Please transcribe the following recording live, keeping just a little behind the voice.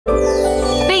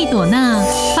朵娜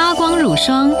发光乳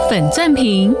霜粉钻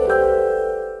瓶。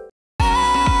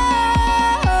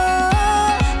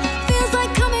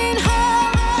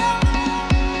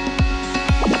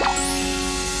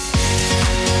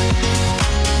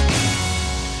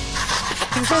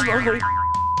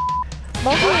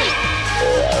毛裤，为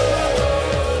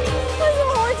什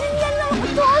么我今天那么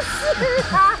多事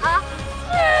啊？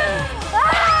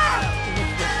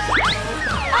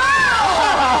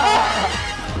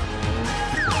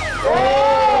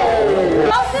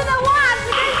老师的袜子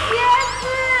跟鞋子，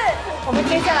我们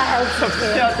接下来还有几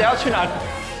天？等下去哪里？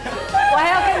我还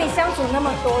要跟你相处那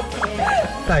么多天。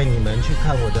带你们去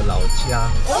看我的老家。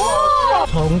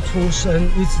从出生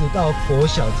一直到国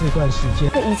小这段时间，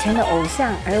以前的偶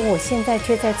像，而我现在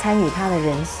却在参与他的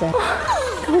人生，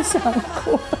都想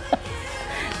哭，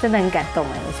真的很感动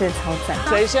哎，我觉得超赞。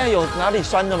谁现在有哪里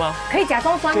酸的吗？可以假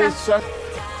装酸吗？酸。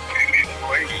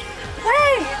喂，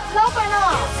老板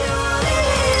哦。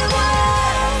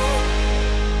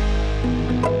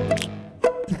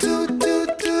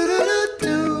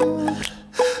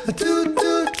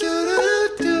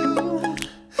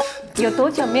有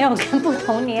多久没有跟不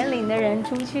同年龄的人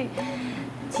出去？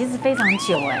其实非常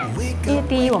久哎，因为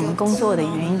第一，我们工作的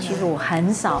原因，其实我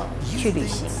很少去旅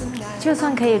行，就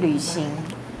算可以旅行，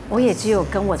我也只有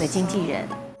跟我的经纪人。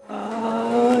这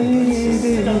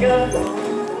首歌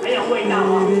很有味道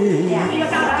哦，一个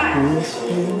大爱，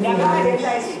两个爱连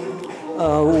在一起。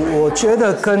我觉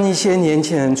得跟一些年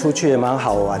轻人出去也蛮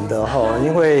好玩的哈，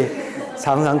因为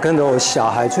常常跟着我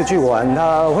小孩出去玩，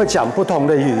他会讲不同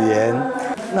的语言。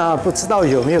那不知道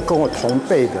有没有跟我同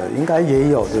辈的，应该也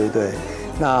有，对不对？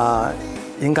那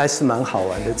应该是蛮好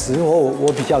玩的，只是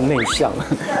我比较内向，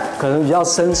可能比较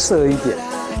深色一点。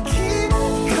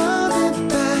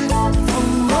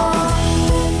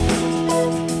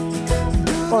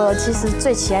我其实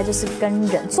最期待就是跟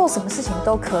人做什么事情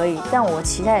都可以，但我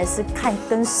期待的是看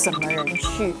跟什么人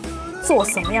去做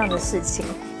什么样的事情。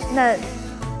那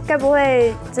该不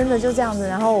会真的就这样子，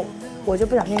然后我就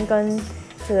不小心跟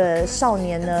这个少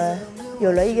年呢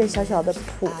有了一个小小的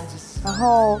谱，然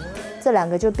后这两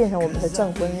个就变成我们的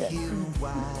证婚人。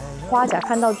花甲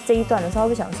看到这一段的时候，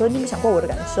会想说：“你有没有想过我的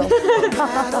感受？”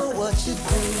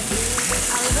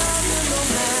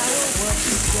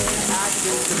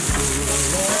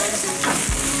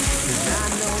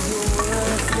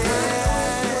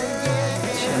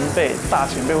前辈、大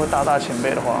前辈或大前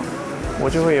辈的话，我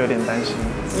就会有点担心，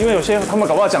因为有些他们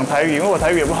搞不好讲台语，因为我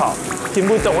台语也不好。听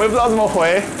不懂，我也不知道怎么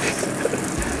回，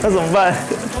那怎么办？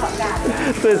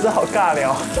对，只好尬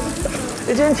聊。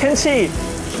今天天气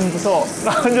不错，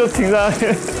然后就停在那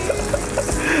边。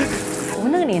我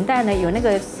们那个年代呢，有那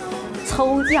个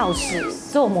抽钥匙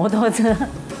坐摩托车，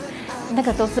那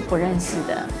个都是不认识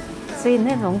的，所以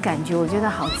那种感觉我觉得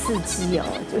好刺激哦。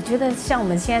我觉得像我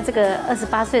们现在这个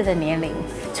28岁的年龄，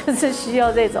就是需要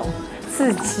这种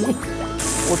刺激。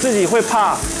我自己会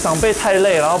怕长辈太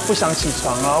累，然后不想起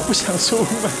床，然后不想出门，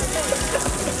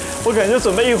我可能就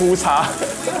准备一壶茶，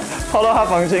泡到他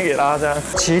房间给他这样。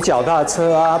骑脚踏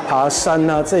车啊、爬山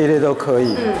啊这一类都可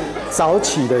以，早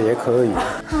起的也可以。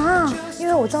啊，因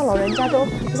为我知道老人家都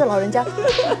不是老人家，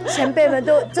前辈们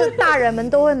都就是大人们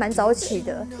都会蛮早起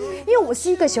的。因为我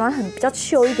是一个喜欢比较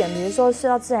chill 一点，比如说睡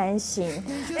到自然醒，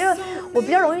因为我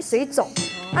比较容易水肿。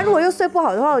那如果又睡不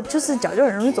好的话，就是脚就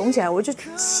很容易肿起来，我就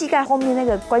膝盖后面那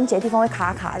个关节地方会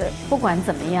卡卡的。不管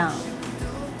怎么样，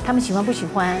他们喜欢不喜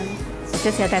欢，我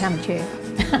就是要带他们去。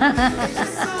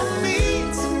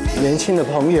年轻的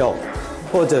朋友，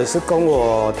或者是跟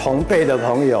我同辈的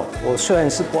朋友，我虽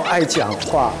然是不爱讲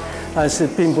话，但是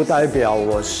并不代表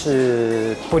我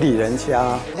是不理人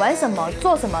家。玩什么、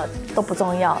做什么都不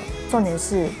重要，重点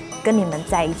是跟你们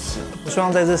在一起。我希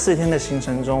望在这4天的行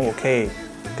程中，我可以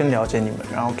更了解你们，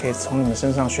然后可以从你们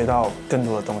身上学到更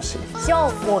多的东西。希望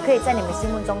我可以在你们心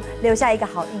目中留下一个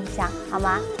好印象，好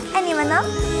吗？爱你们呢。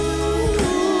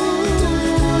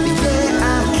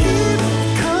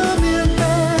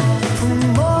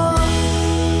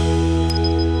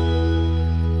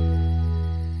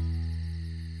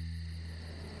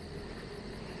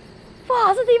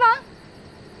哇，这地方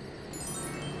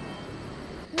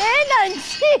没冷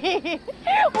气，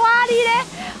哇哩嘞，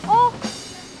哦，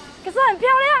可是很漂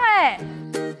亮哎。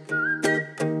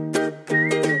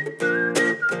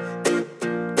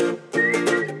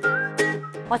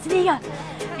我是第一个，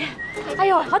哎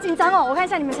呦，好紧张哦！我看一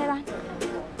下你们菜单，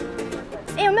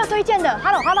哎，有没有推荐的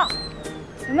 ？Hello，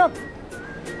 有没有？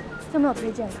有没有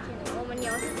推荐的？我们牛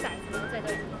是散什么最多？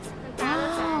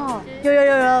哦，有，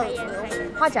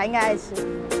花甲应该爱吃。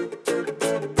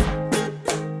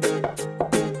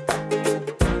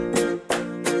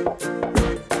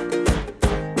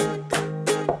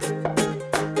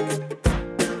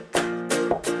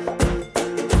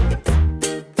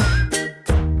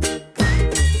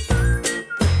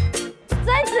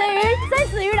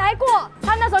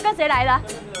来。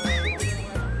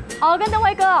哦，跟灯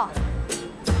辉哥哦。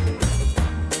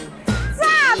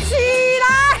炸起来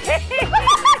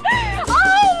 ！Oh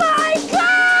my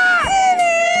god！ 是你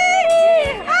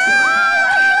啊！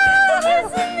真的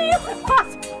是你！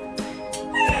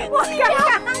我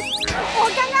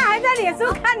刚刚还在脸书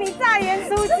看你炸盐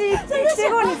酥鸡，结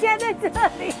果你现在在这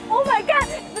里。Oh my god！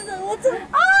 不是我真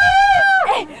啊！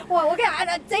哎，我跟你讲，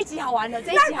这一集好玩的，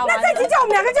这一集好玩。那这一集叫我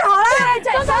们2个就好了。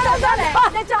对，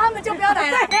再叫他们就不要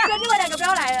来了，另外2个不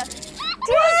要来了。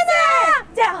天哪！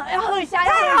这样要喝一下，太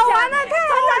好玩了，太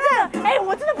好玩了！哎，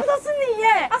我真的不知道是你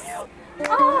耶！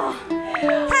哦，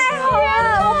太好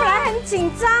了！我本来很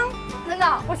紧张，真的。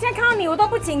我现在看到你，我都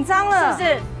不紧张了，是不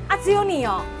是？啊，只有你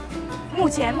哦。目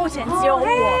前只有我。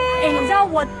哎，你知道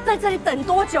我在这里等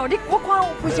多久？我看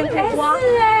我先苦瓜。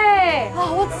是哎。啊，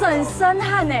我整身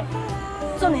汗哎。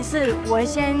重点是，我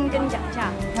先跟你讲一下，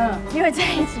因为这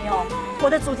一集哦。我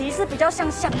的主题是比较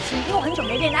像相亲，因为我很久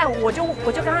没恋爱，我就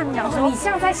跟他们讲说，你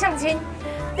像在相亲，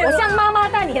我像妈妈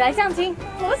带你来相亲，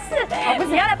不是，不是，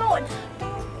你要来帮我，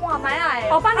哇，买来，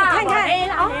我帮你看看，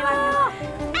哦，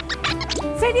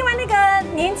所以另外那个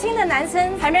年轻的男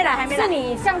生还没来，是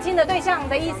你相亲的对象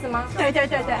的意思吗？对，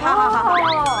好，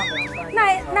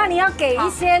那你要给一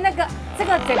些那个。这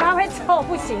个嘴巴会臭，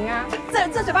不行啊！这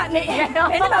嘴巴没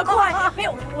那么快，没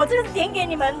有，我这个是点给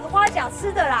你们花甲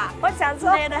吃的啦。我想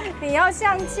说，你要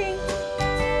相亲。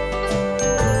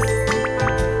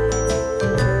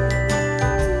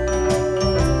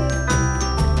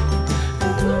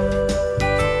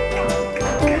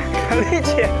可丽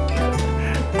姐，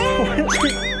文琪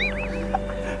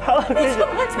 ，Hello， 可丽姐，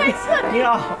你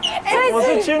好，我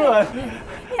是君伦。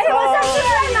哎，我上次在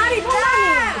哪里碰到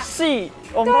你？戏。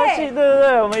我们拍戏，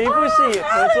对，我们一部戏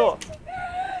合作。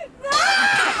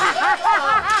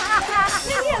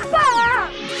你很棒啊！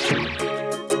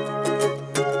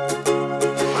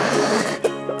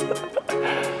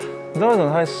你知道为什么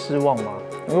他会失望吗？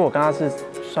因为我跟他是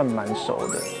算蛮熟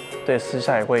的，对，私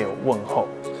下也会有问候，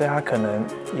所以他可能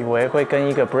以为会跟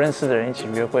一个不认识的人一起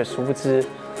约会，殊不知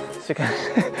是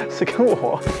跟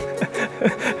我。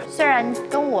虽然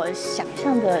跟我想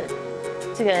象的。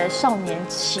这个少年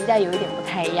期待有一点不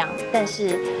太一样，但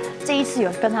是这一次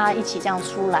有跟他一起这样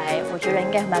出来，我觉得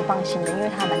应该蛮放心的，因为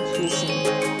他蛮贴心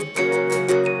的。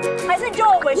还是你就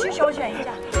委屈休选一下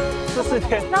？14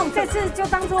天。那我们这次就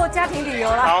当做家庭旅游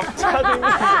了。好，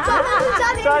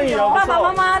家庭旅游。爸爸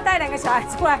妈妈带2个小孩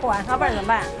出来玩，要不然怎么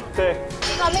办？对。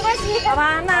好，没关系，好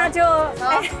吧，那就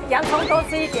洋葱多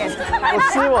吃一点。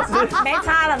我吃。没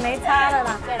差了啦。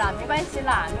对啦，没关系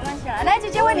啦。来，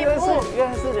姐姐为你服务。原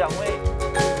来是2位。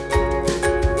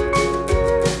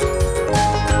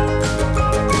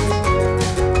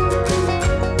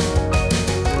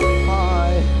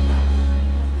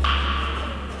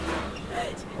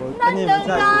跟你们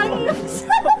在一起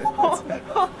好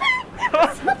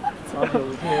久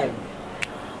不见。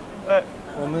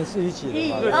我们是一起的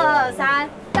吗？1、2、3，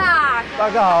大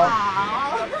哥好。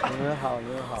你们好。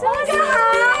大哥好。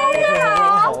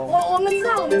我们知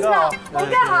道。大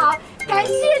哥好，感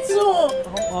谢主。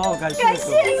哦，感谢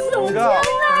主。天哪，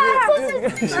这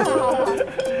是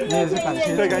你也是感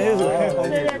谢主。对，感谢主。对。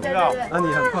那你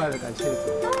很快的感谢主。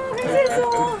感谢主。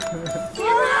天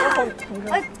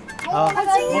哪！好惊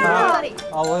讶！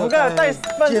好，我给他带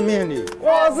见面礼。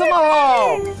哇，这么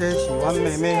好！这是我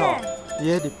妹妹哦，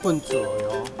也日本做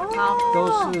哟，好，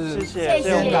都是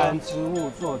天然植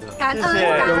物做的，谢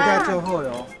谢，有在最后哟。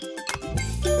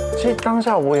其实当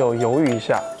下我有犹豫一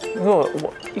下，因为我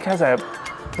一开始还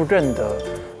不认得，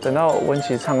等到文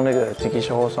琪唱那个《吉吉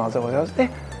修后刷》之后，我就说，对，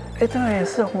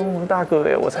是洪荣宏大哥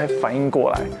我才反应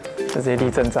过来，就直接立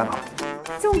正站好。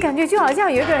这种感觉就好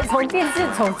像有一个人从电视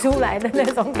走出来的那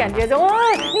种感觉，哇，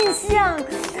你像。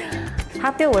他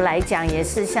对我来讲也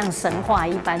是像神话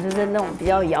一般，就是那种比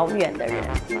较遥远的人。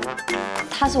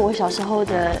他是我小时候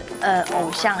的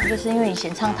偶像，就是因为以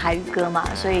前唱台语歌嘛，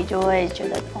所以就会觉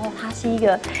得他是一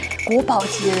个国宝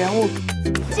级的人物。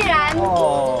既然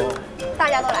大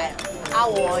家都来了，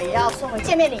我也要送个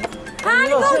见面礼。你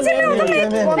跟我见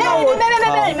面，我都没。没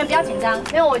有，你们不要紧张。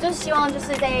没有，我就希望就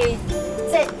是在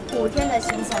这5天的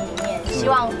行程里面，希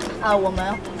望我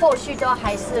们后续都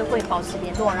还是会保持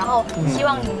联络，然后希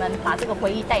望你们把这个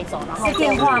回忆带走。然后是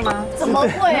电话吗？怎么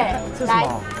会？来，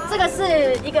这个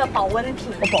是一个保温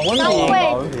瓶。保温瓶。然后因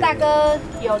为大哥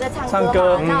有在唱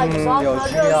歌嘛，那有时候喝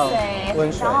热水，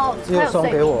然后只有送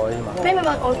给我而已嘛。没有，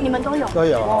你们都有。都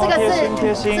有。这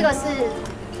个是。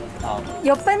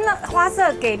有分花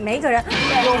色给每一个人，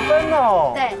有分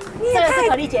哦。对，这个是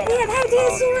可丽姐，你也太贴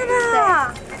心了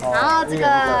吧。然后这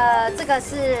个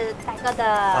是大哥的。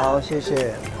好，谢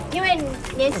谢。因为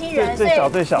年轻人最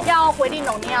小要回力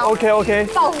农尿。OK，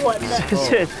 爆滚的。谢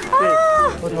谢。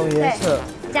不同颜色，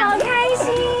这样好开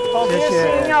心。好贴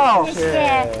心哦。谢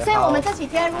谢。所以我们这几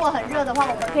天如果很热的话，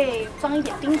我们可以装一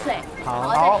点冰水，然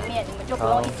后在里面，你们就不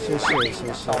用一直。谢谢。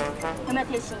有没有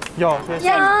贴心？有贴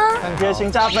心，很贴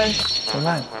心，加分。怎么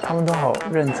办？他们都好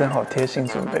认真，好贴心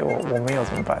准备，我没有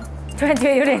怎么办？突然觉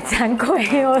得有点惭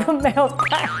愧，我都没有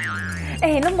带。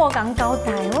哎，那么刚高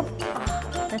带，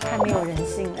那太没有人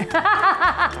性了。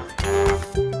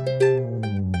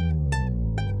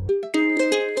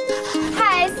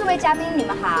嗨，4位嘉宾，你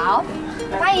们好，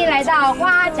欢迎来到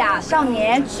花甲少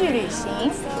年去旅行。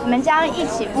你们将一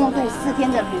起共度4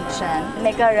天的旅程，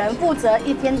每个人负责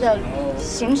1天的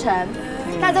行程。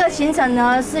那这个行程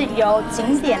呢，是由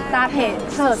景点搭配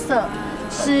特色，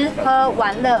吃喝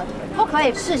玩乐，不可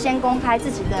以事先公开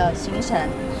自己的行程。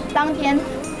当天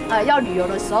要旅游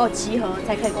的时候集合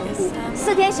才可以公布。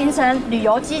4天行程旅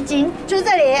游基金就是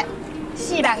这里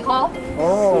，4万块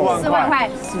，4万块，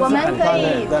我们可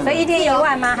以，所以1天1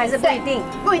万吗？还是不一定？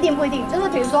不一定，就是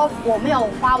比如说我没有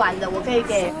花完的，我可以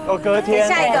给隔天，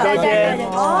下一个，对，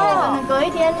可能隔一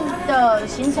天的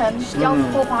行程比较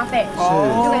多花费，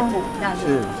就可以补这样子。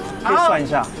可以算一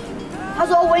下。他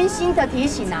说温馨的提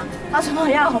醒啊，他说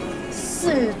要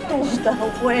适度的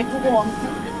挥霍。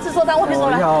制作单位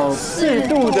说了，适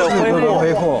度的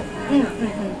挥霍，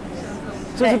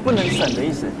就是不能省的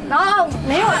意思。然后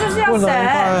没有，就是要省，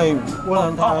不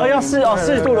能太，要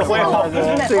适度的挥霍，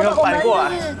整个反过来。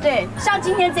对，像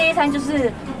今天这一餐就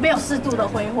是没有适度的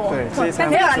挥霍。对，这一餐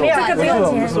没有，这个不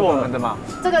用钱，是我们的嘛？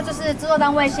这个就是制作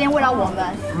单位先为了我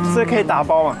们，这可以打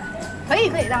包吗？可以，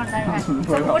当然。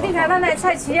我你看咱那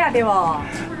菜市啊，对不？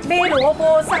买萝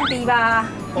卜上堤吧，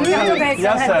我们这样就可以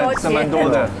省很多钱，省蛮多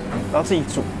的，然后自己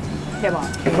煮。对吧？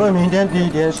所以明天第1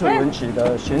天是文琪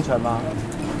的行程吗？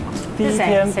第1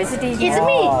天谁是第1天？也是me，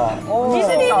你是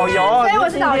导游，所以我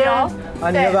是导游。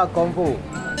啊，你要不要公布？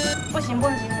不行，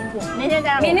公布，明天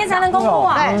才能公布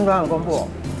啊！明天才能公布，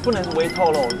不能微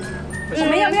透露。你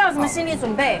们有没有什么心理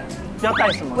准备？要带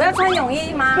什么？我要穿泳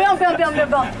衣吗？不用，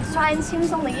穿轻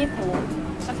松的衣服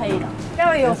就可以了。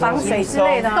要有防水之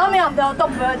类的都没有，都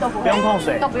不会，不用碰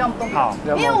水，都不用。好，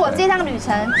因为我这趟旅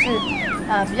程是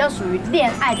比较属于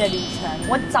恋爱的旅程，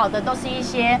我找的都是一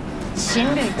些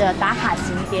情侣的打卡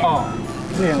景点。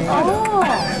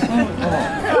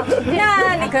恋爱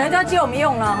那你可能就要借我们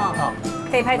用了哈，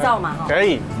可以拍照嘛？可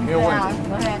以，没有问题。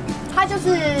对，他就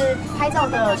是拍照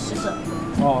的使者。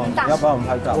你要帮我们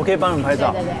拍照，我可以帮你们拍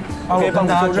照。对。我可以帮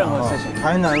他做任何事情。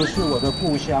台南是我的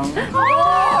故乡。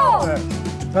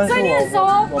所以你很熟？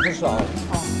我不熟，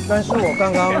但是我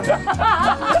刚刚，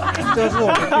这是我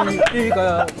们第一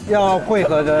个要汇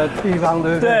合的地方，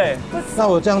对不对？对。那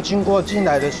我这样经过进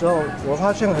来的时候，我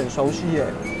发现很熟悉耶，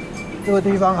这个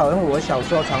地方好像我小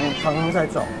时候常常在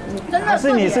走。真的？还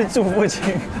是你是住附近？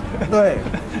对。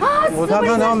我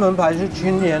看到门牌是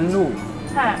青年路，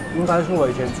应该是我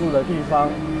以前住的地方。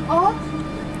好，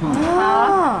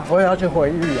我也要去回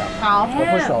忆啊。好，我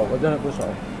不熟，我真的不熟。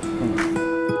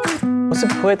我是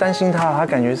不会担心他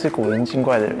感觉是古灵精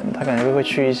怪的人，他感觉会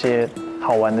去一些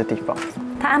好玩的地方。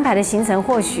他安排的行程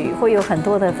或许会有很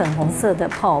多的粉红色的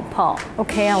泡泡。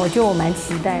OK 啊，我觉得我蛮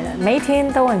期待的，每一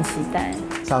天都很期待。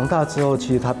长大之后，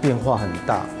其实它变化很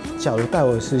大。假如带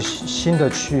我是新的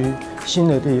区、新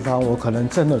的地方，我可能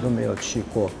真的都没有去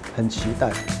过，很期待。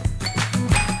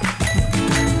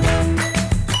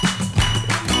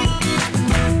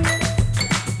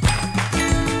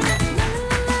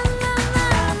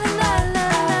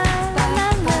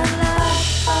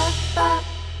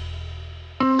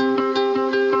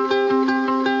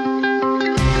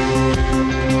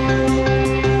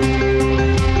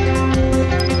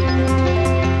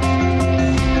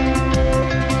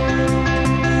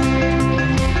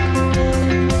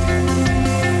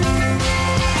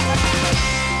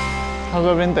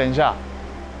这边等一下，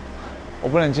我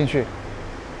不能进去，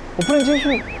我不能进去。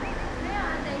没有，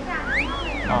等一下。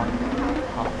好。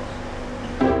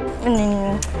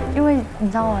因为你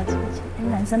知道吗？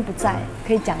男生不在，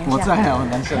可以讲一下。我在啊，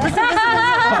男生。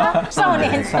少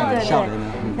年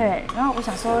对。然后我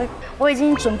想说，我已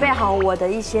经准备好我的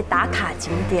一些打卡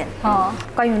景点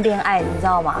关于恋爱，你知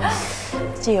道吗？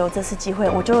借由这次机会，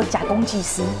我就假公济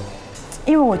私，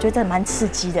因为我觉得蛮刺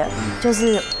激的，就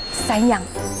是3样，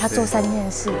他做3件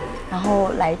事，然后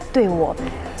来对我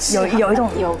有一种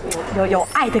有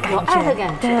爱的感觉，有爱的感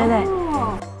觉，对。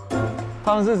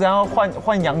他们是怎样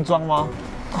换洋装吗？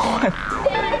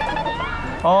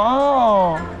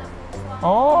哦。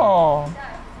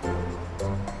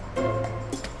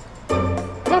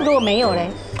那如果没有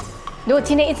嘞？如果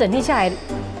今天一整天下来，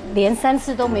连3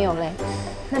次都没有嘞？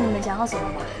那你们想要什么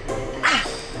吧？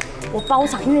我包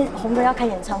场，因为洪哥要开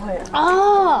演唱会了。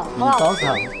哦，你包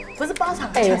场。不是包场，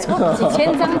哎，几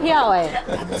千张票哎，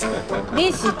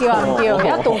你是丢啊丢，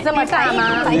要赌这么大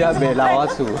吗？你要没老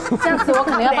鼠。这样子我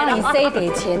可能要帮你塞给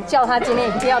钱，叫他今天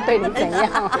一定要对你怎样，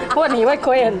不然你会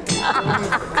亏很大。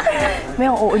没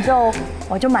有，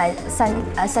我就买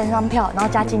3张票，然后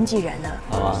加经纪人了。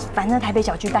反正台北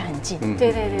小巨蛋很近。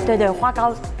对，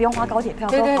不用花高铁票，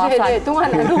对，划算。东华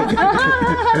南路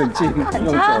很近，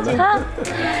用走了。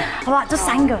好吧，这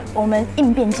3个我们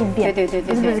应变尽变。对，是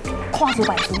不是跨足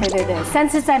百出？对，3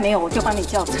次再没有我就帮你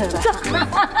叫车了。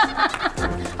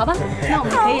好吧，那我们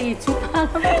可以出发了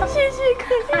吗？谢谢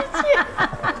可丽姐，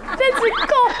这次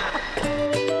够。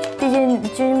毕竟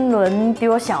君伦比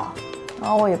我小，然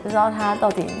后我也不知道他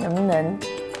到底能不能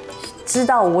知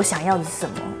道我想要的是什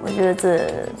么。我觉得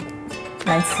这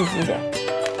蛮刺激的。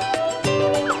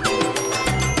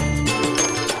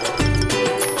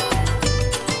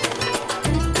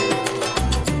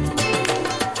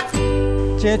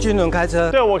今天君伦开车，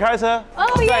对我开车，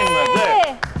载你们，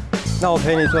对。那我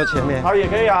陪你坐前面。好，也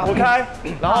可以啊，我开。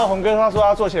然后洪哥他说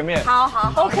他坐前面。好，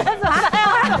洪哥怎么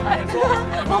样？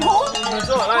你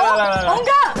坐，来。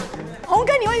洪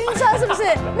哥，你会晕车是不是？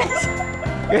没事。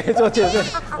可以坐前面，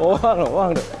我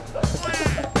忘了。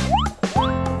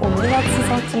我们要制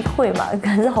造机会嘛，可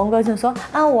是洪哥就说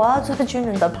啊，我要坐军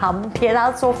人的旁边，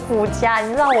他坐副驾，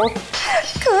你让我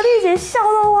可丽姐笑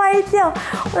到歪掉，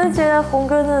我就觉得洪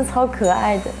哥真的超可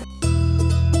爱的。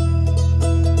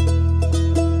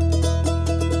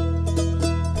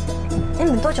你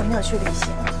们多久没有去旅行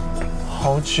了？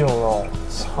好久了，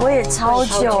我也超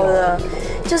久了，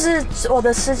就是我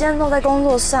的时间都在工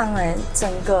作上哎，整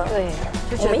个对，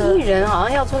我们艺人好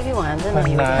像要出去玩，真的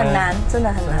很难，真的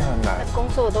很难。工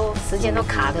作都时间都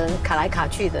卡来卡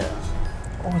去的。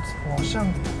我好像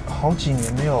好几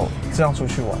年没有这样出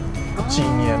去玩，几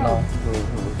年了。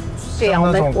对啊，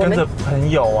那种跟着朋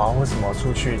友啊或什么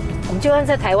出去，我们就算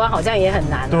在台湾好像也很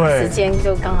难，对，时间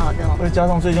就刚好这种。再加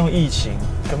上最近疫情，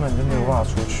根本就没有办法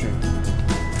出去。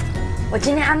我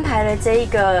今天安排了这一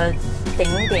个顶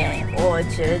点，我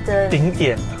觉得顶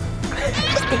点，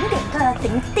对了，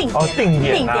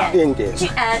定点，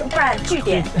不然据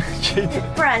点，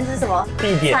不然是什么？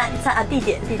地点，地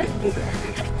点。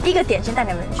第一个点先带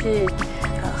你们去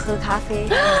喝咖啡，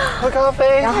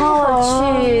然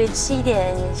后去吃一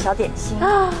点小点心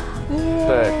啊，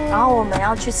对，然后我们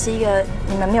要去吃一个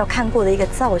你们没有看过的一个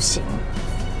造型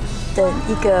的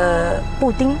一个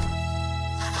布丁。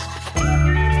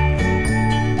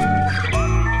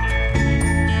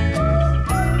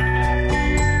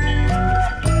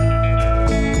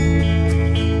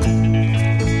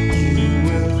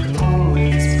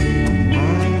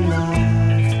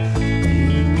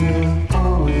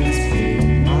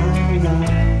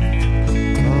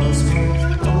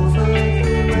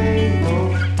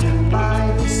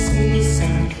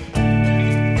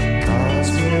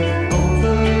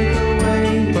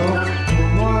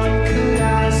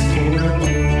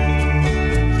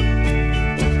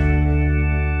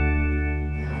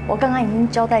我刚刚已经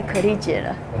交代可丽姐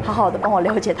了，好好的帮我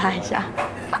了解她一下。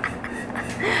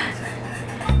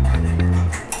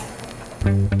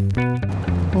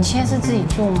你现在是自己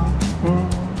住吗？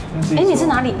哎，你是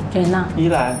哪里人呐？宜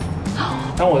兰。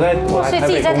但我在所以自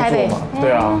己在台北嘛？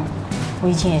对啊。我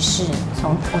以前也是，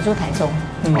我住台中，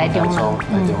台中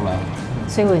嘛，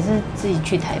所以我也是自己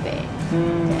去台北。对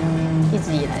啊，一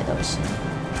直以来都是，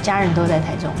家人都在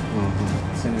台中。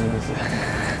真的是。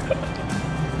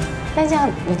但这样，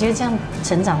我觉得这样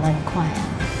成长得很快啊。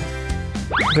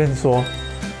我跟你说，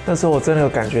那时候我真的有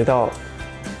感觉到，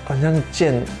好像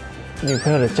见女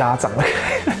朋友的家长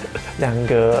，2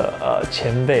个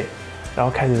前辈，然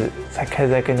后才开始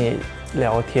在跟你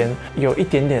聊天，有一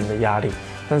点点的压力，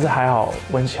但是还好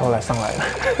文琪后来上来了。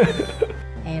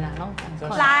哎啦，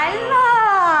来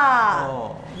了！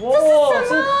哇，这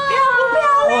是漂不漂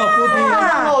亮？布丁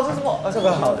哦，这是什么？这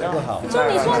个好，这个好。就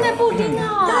你说那布丁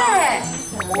哦。对。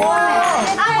哇，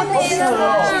太美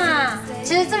了！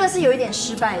其实这个是有一点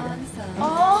失败的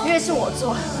哦，因为是我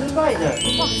做失败的。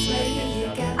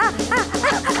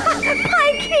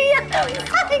太 key 呀，太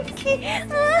key，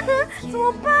 怎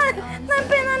么办？那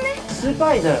边呢？失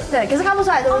败的。对，可是看不出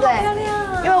来，对不对？漂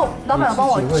亮。因为老板有帮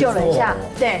我救了一下，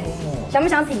对，想不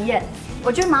想体验？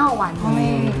我觉得蛮好玩的。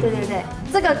对，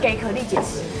这个给可丽姐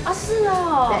吃啊，是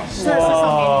哦，对，这个是送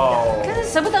给你的，可是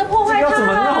舍不得破坏它。要怎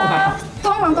么弄啊？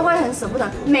通常都会很舍不得，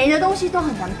美的东西都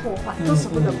很难破坏，都舍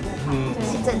不得破坏，这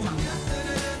是正常的。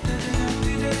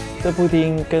这布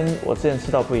丁跟我之前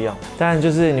吃到不一样，当然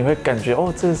就是你会感觉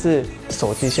哦，这是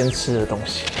手机先吃的东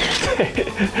西。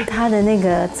它的那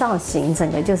个造型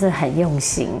整个就是很用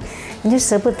心，你就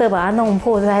舍不得把它弄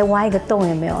破，还挖一个洞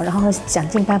有没有？然后想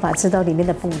尽办法吃到里面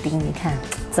的布丁，你看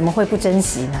怎么会不珍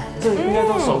惜呢？这个应该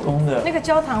都手工的。那个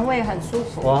焦糖味很舒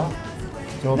服。哇，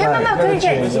没有，可以，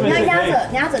你要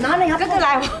压着，然后那个哥哥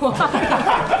来我，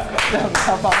这样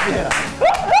太方便了。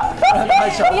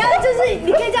你要就是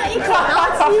你可以这样一口，然后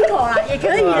吃一口啦，也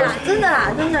可以啦，真的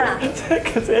啦。这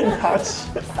个直接拿起。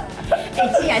哎，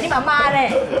姐啊，你妈妈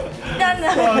嘞，真的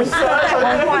很帅，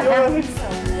很坏的。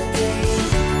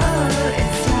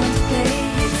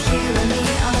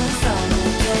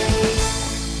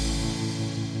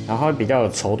然后会比较有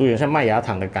稠度，有像麦芽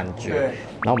糖的感觉。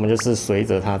然后我们就是随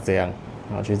着它这样，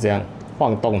然后去这样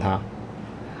晃动它。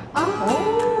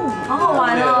哦，好好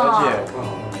玩哦。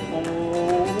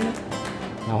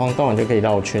然后晃动完就可以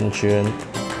绕圈圈。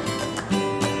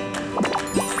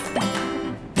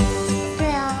对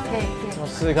啊，可以。我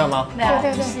试试看吗？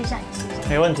对，试一下。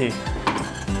没问题。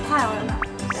快了吧？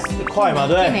快嘛，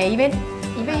对。伊边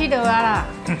迄个啦。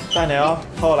带你哦，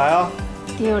后来哦。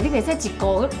对，你别再一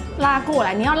个拉过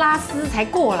来，你要拉丝才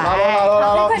过来。拉，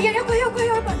快，要快，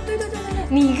对。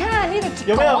你看那个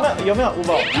有没有五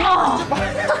宝？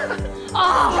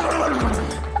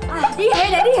厉害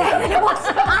了，我操！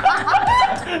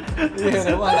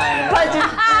快进，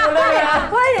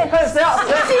快点，谁要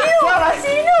来？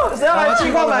谁要来？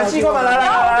气罐满，来，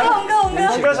哥，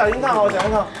气罐小心烫哦，小心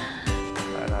烫。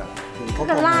来，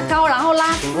这个拉高，然后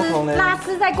拉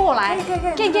丝再过来，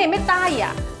可以没搭呀？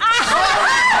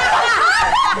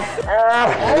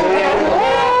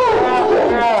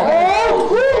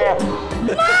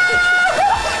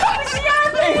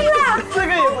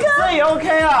这也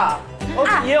OK 啊，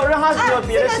也有让它有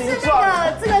别的形状。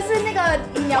这个是那个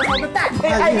鸟头的蛋，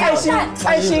爱心，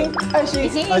已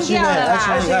经硬掉了啦。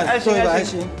爱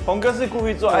心，洪哥是故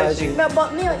意做爱心，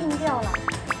没有硬掉了。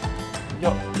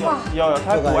有，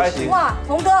他鼓爱心。哇，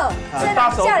洪哥，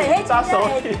大手笔，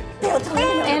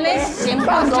哎，那嫌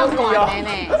棒就短的呢。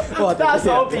哇，大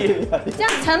手笔，这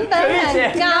样成本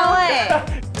很高哎。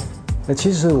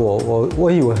其实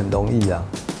我以为很容易啊，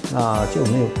那就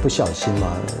没有不小心嘛，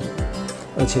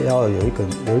而且要有一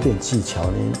点技巧，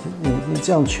你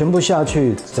这样全部下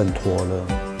去整坨了，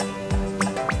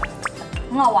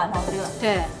很好玩哦，这个。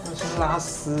对，先拉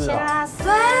丝先拉丝，对，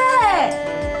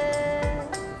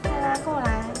再拉过来。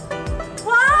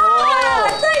哇，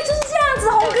对，就是这样子。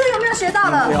洪哥有没有学到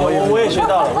了？我也学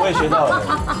到了，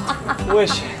我也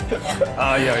学。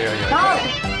啊，有。然后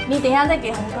你等一下再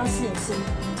给洪哥试一次。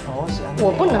我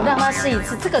不能让他试一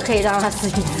次，这个可以让他试一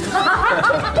次。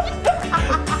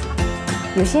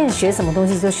有些人学什么东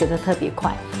西就学得特别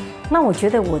快，那我觉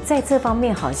得我在这方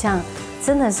面好像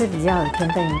真的是比较有天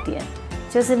分一点，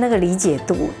就是那个理解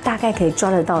度大概可以抓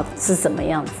得到是什么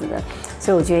样子的，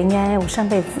所以我觉得应该我上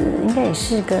辈子应该也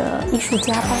是个艺术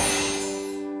家吧。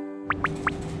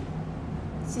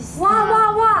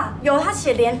哇，有他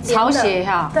写连草写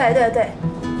哈。对。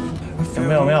有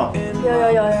没有？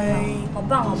有，好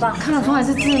棒！看得出来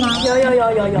是字吗？有，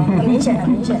很明显。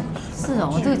是哦，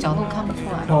我这个角度看不出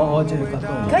来。我觉得感动。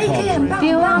可以，很棒。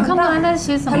对啊，看不出来在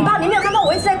写什么。很棒，你没有看到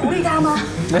我一直在鼓励他吗？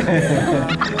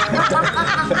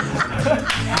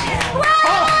哇，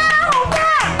好棒！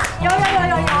有。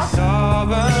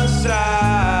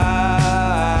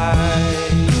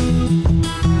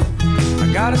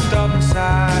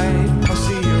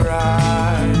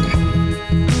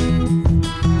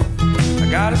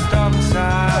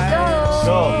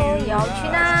有去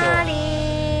哪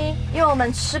里？因为我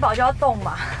们吃饱就要动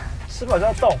嘛。吃饱就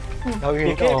要动，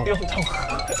也可以不用动。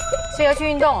所以要去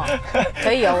运动哦，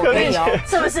可以哦，我可以哦，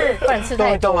是不是？不然吃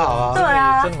太多。动好啊。对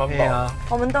啊，真的蛮饱。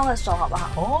我们动个手好不好？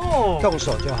哦，动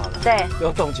手就好了。对，不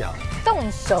用动脚。动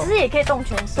手，其实也可以动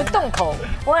全身，不动口。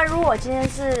如果今天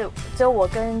是只有我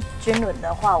跟君伦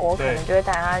的话，我可能就会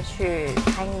带他去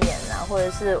攀岩啊，或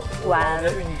者是玩比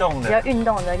较运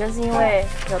动的，就是因为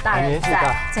有大人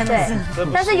在，真的是。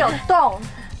但是有动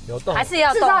还是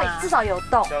要动啊，至少有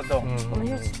动。要动。我们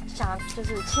去想就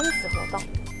是亲子活动。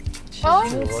亲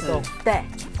子活动。对，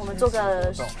我们做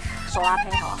个手拉胚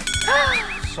好啊。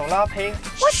手拉胚。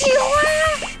我喜欢。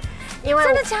因为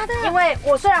真的假的？因为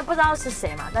我虽然不知道是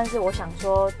谁嘛，但是我想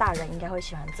说大人应该会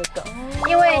喜欢这个，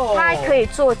因为它可以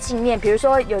做纪念。比如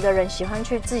说，有的人喜欢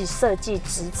去自己设计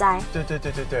植栽，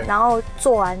对，然后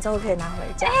做完之后可以拿回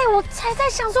家。哎，我才在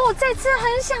想说，我这次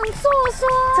很想做，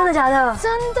真的假的？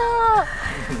真的。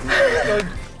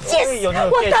Yes， 我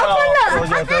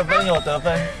得分了，有得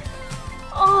分。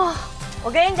哦，我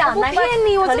跟你讲，我骗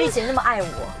你，我可丽姐那么爱我。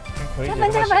加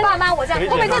分，爸妈，我这样，会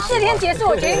不会这4天结束，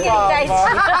我决定跟你在一起？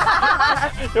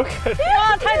有可能。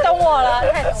哇，太懂我了，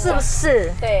是不是？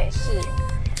对，是。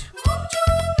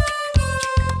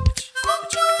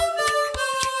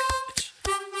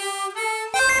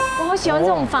喜欢这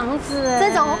种房子，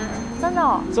这种真的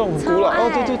哦，这种古老哦，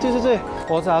对，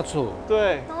火杂处，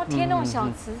对，然后贴那种小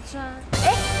瓷砖，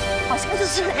好像就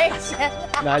是那一间，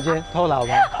哪一间？偷老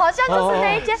吗？好像就是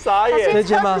那一间，傻眼，这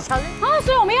间吗？啊，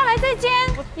所以我们要来这间，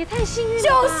也太幸运了吧。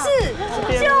就是，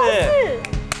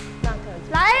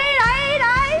来，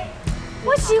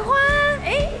我喜欢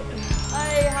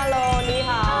，，Hello， 你好。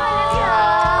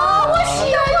我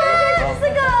喜欢这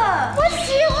个，我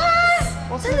喜欢，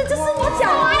真的就是我讲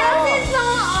的这种哦，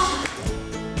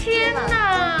天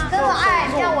哪，这么爱，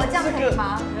你看我这样可以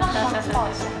吗？抱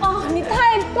一下。哦，你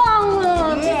太棒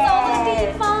了，去找这个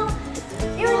地方，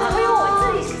因为我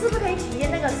自己是不是可以体验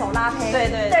那个手拉胚？对。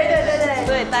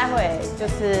所以待会就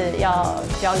是要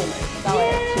教你们稍微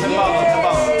体验。太棒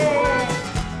了。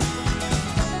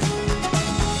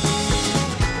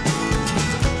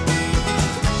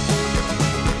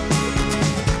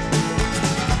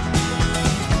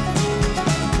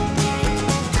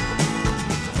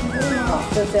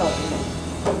就这样，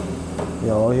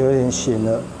有点醒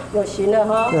了，有型了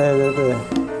哈。对，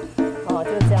哦，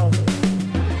就是这样子。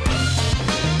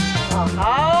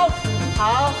好，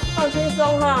放轻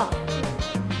松哈，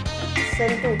深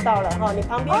度到了哈，你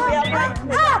旁边不要看。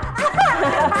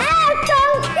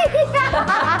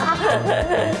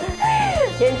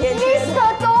天，Mr.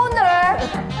 Donor，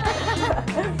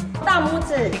大拇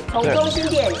指从中心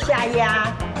点下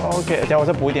压。OK， 等下我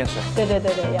再补一点水。对，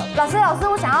要。老师，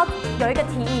我想要有一个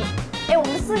提议，我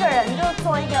们4个人就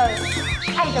做一个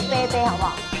爱的杯杯，好不好？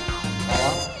好啊。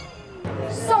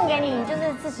送给你，就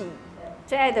是自己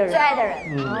最爱的人，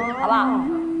好不好？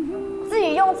自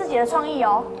己用自己的创意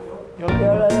哦。有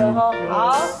哈。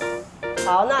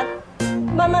好，那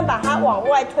慢慢把它往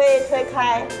外推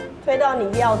开，推到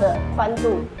你要的宽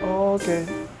度。OK。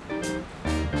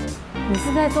你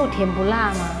是在做甜不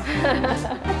辣吗？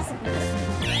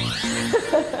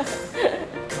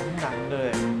蛮难的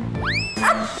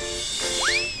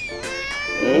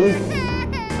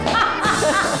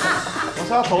我是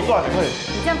要头断的，快点。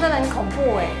你这样真的很恐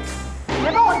怖哎！你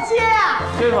来帮我接啊！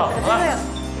接什么？来，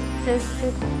这这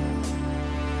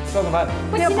怎么办？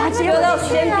不行，先丢到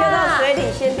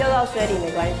水里，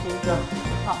没关系。这样。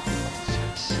好。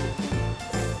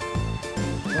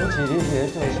文琪，你直接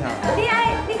坐下。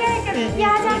你可以压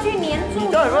下去粘住。你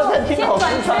到底有没有在听老师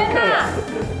上课啊？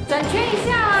转圈一下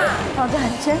啊！哦，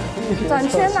转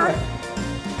圈啊！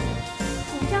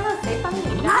你这样让谁帮你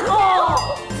啊？哦，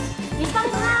你帮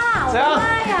他啦！我的妈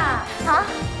呀！啊！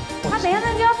他等一下那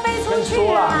就要飞出去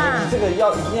了啦！你这个一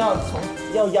定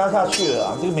要压下去了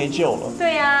啊，这个没救了。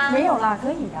对呀，没有啦，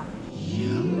可以的。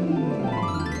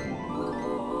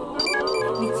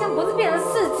你这样不是变成4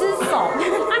只手啊？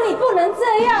你不能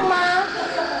这样吗？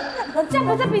这样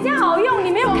不是比较好用？你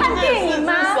没有看电影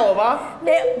吗？手吗？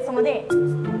什么电影？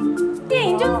电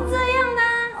影就是这样的啊。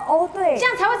哦，对，这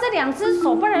样才会是2只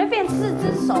手，不然会变4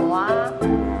只手啊。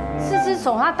4只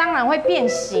手它当然会变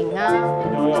形啊。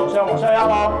有，现在往下压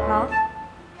喽。好。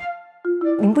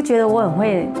你不觉得我很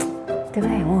会，对不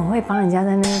对？我很会帮人家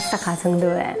在那边撒卡称，对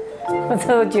不对？我真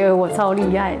的觉得我超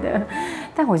厉害的。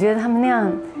但我觉得他们那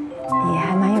样也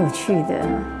还蛮有趣的。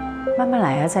慢慢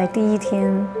来啊，在第一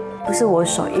天，不是我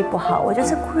手艺不好，我就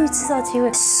是故意制造机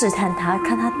会试探他，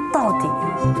看他到底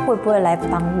会不会来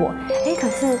帮我。可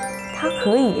是他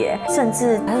可以耶，甚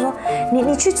至他说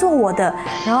你去做我的，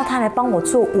然后他来帮我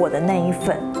做我的那一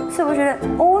份，所以我觉得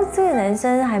这个男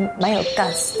生还蛮有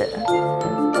guts 的。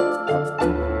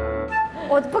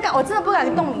我真的不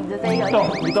敢动你的这个。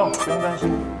你动，不用担心。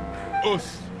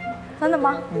真的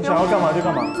吗？你想要干嘛就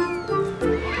干嘛。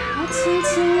好轻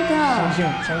轻的。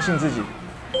相信自己。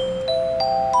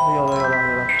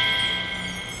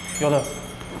有了。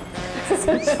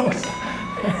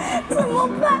怎么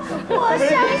办？我相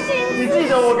信。你记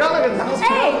得我刚那个拿出来。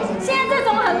现在这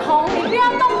种很红，你不要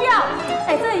动掉。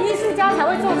这艺术家才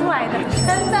会做出来的，真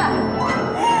的。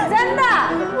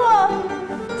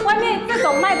外面这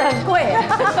种卖的很贵。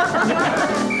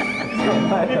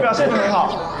你表现得很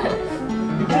好，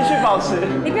你继续保持。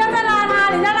你不要再拉他，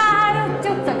你再拉他就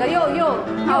整个又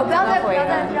不要再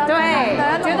对，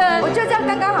我觉得这样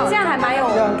刚刚好，这样还蛮有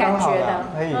感觉的。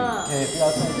可以，不要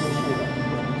太继续了。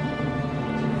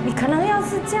你可能要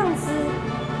是这样子，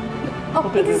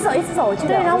一只手，我记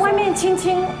得。对，然后外面轻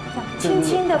轻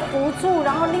的扶住，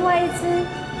然后另外一只。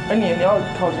你要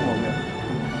靠近我这边。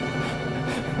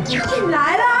进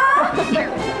来啦！这个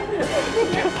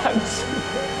盘子。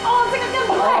这个更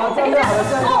贵。这样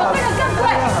好了，这个更贵。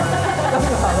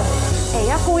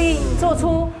要故意做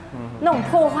出那种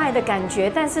破坏的感觉，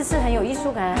但是是很有艺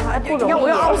术感，还不容易。我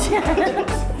要凹起来。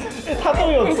他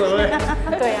都有折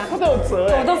对呀，他都有折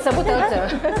我都舍不得折，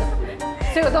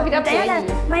所以我都比较便宜。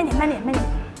慢一点。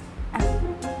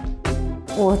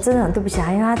我真的很对不起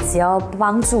他，因为他只要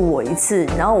帮助我一次，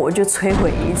然后我就摧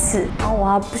毁一次，然后我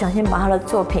还不小心把他的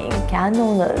作品给他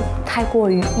弄得太过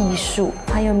于艺术，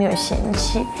他又没有嫌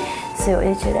弃，所以我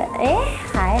就觉得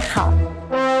还好。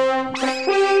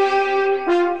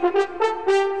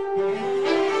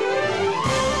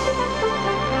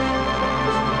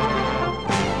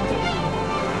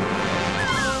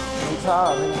没差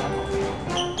了，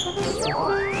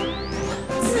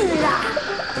是啊。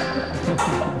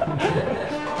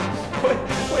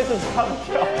位置差不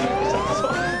掉，想说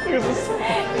这个是什么？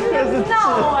这个是闹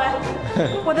哎！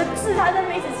我的字他在那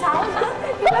边一直抄，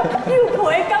你们又不会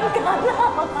刚刚了。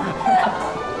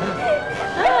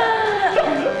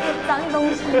脏东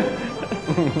西。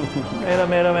没了。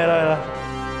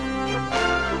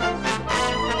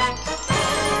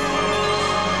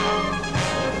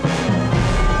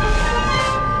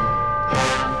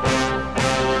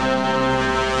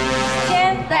先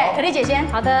对，可丽姐先。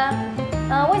好的。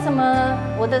为什么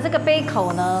我的这个杯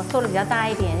口呢做的比较大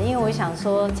一点？因为我想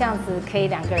说这样子可以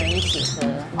2个人一起喝。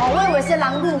哦，我以为是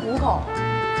狼入虎口。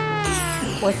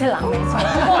我是狼没错。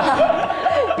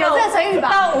有这个成语吧？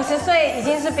到50岁已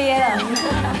经是鳖了。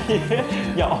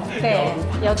咬。对，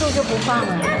咬住就不放了。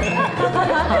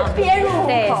鳖入虎口。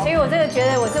对，所以我这个觉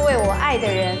得我是为我爱的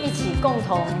人一起共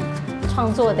同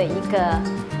创作的一个。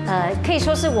可以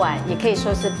说是碗，也可以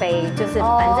说是杯，就是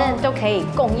反正都可以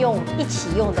共用、一起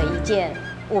用的一件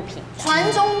物品。传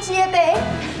宗接杯。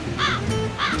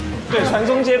对，传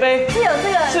宗接杯是有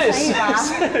这个成语吗？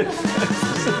是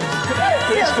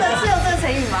有这个成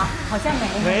语吗？好像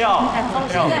没有。从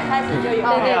现在开始就有。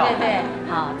对。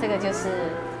好，这个就是，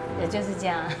也就是这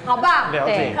样。好棒，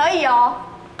对，可以哦。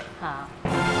好，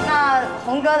那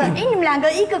洪哥的，你们2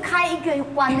个一个开一个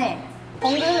关呢。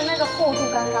洪哥的那个厚度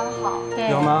刚刚好，对，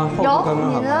有吗？厚度刚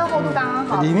刚好，你的厚度刚刚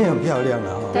好，里面很漂亮的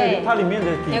哈。对，它里面的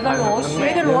有个螺旋，有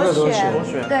一个螺旋，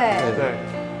对。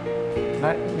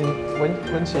来，你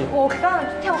文琪，我刚刚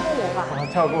跳过我吧？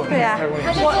跳过，对啊，他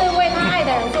就是为他爱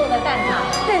的人做的蛋挞。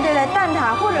对，蛋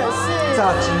挞或者是炸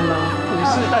鸡吗？虎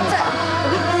式蛋挞，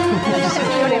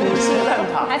有点虎式蛋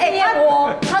挞。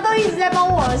他都一直在帮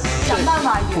我想办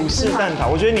法演虎式蛋挞，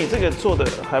我觉得你这个做的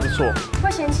还不错。会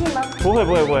嫌弃吗？不会。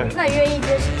那你愿意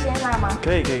接纳吗？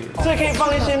可以，这可以放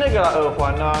一些那个耳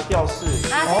环啊、吊饰。可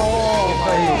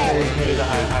以，觉得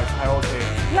还 OK。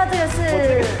那这个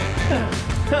是，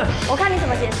我看你怎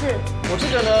么解释。我这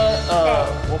个呢，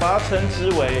我把它称之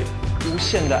为无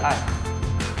限的爱。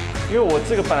因为我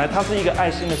这个本来它是一个爱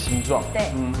心的形状，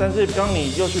对，但是刚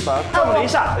你又去把它动了一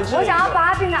下，我想要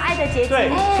把它变成爱的结晶，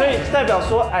对，所以代表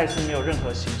说爱是没有任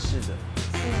何形式的。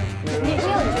你有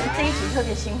觉得这一集特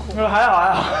别辛苦？还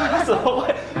好，怎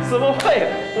么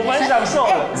会？我蛮享受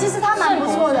的。其实他蛮不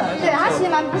错的，对他其实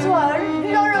蛮不错的，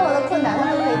遇到任何的困难他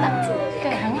都可以挡住，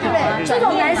对，很好，对不对？这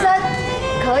种男生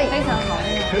可以，非常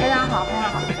好，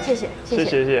谢谢，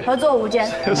合作无间。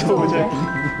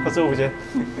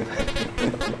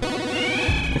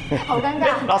好尴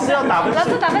尬，老师要打分数，老师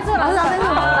打分数，老师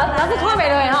拖没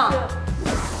了哈，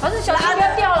老师小心不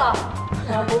要掉了。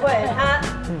不会，他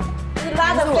就是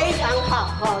拉得非常好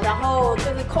哈，然后就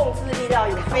是控制力道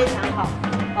也非常好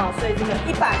哦，所以这个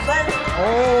100分哦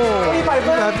，100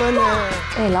分呢。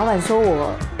老板说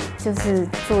我就是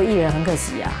做艺人很可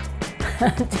惜啊，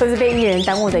就是被艺人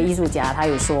耽误的艺术家，他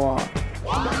有说。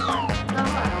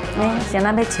想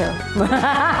那边球。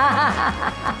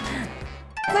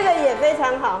这个也非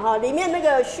常好哈，里面那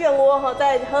个漩涡哈，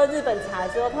在喝日本茶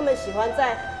的时候，他们喜欢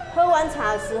在喝完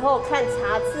茶的时候看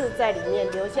茶渍在里面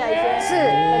留下一些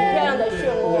很漂亮的漩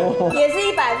涡，也是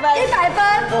100分，100分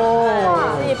哦，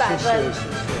也是100分。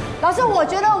老师，我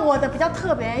觉得我的比较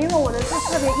特别，因为我的是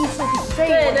特别艺术品，所以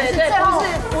我的是最后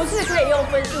不是可以用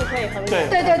分数可以衡量。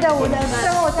对，我的最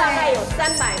后大概有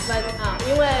300分啊，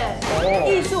因为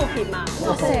艺术品嘛。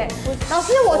对，老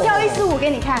师，我跳145给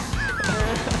你看。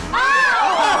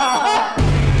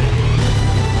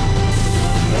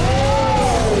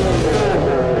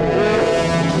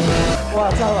哇，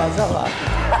照吧。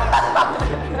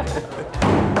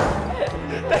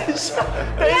等一下，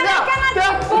看他几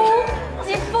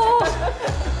步。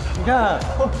你看，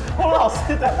洪老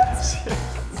师的鞋，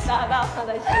拿到他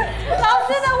的鞋，老师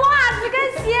的袜子跟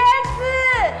鞋子。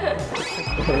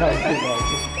不是，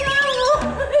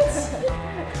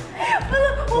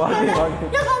我可能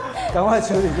要赶快处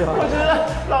理就好。我觉得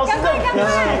老师的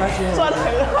转来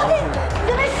了。你这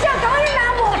边笑，赶快去拿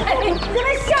抹牌。你这边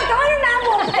笑，赶快去拿抹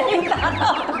牌。你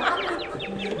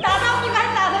打到不该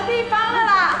打的地方了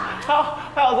啦。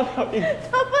还有这没有印。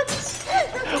对不起。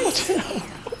我去拿。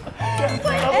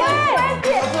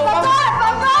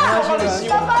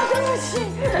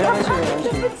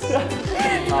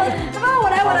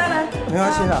没关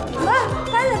系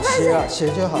啦，鞋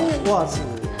就好，袜子。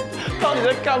到底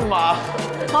在干嘛？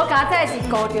我家在是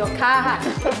勾着卡哈，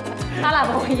他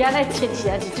若无伊安尼牵起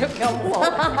来是就恐怖。OK。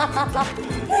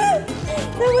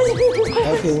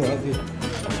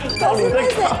到底在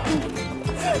干嘛？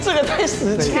这个太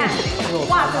实际。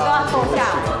袜子都要脱下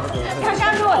来，刚刚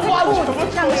如果是裤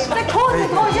子上面，这裤子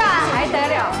脱下来还得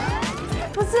了？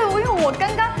不是，因为我刚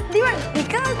刚，因为你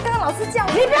刚刚老师叫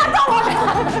我，你不要动我。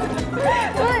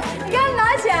不是，你刚刚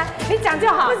拿起来，你讲就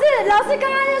好。不是，老师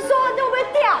刚刚就说会不会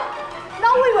掉，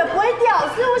然后我以为不会掉，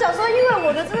所以我想说，因为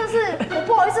我的真的是我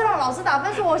不好意思让老师打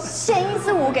分数，我献一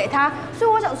支舞给他，所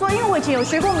以我想说，因为我以前有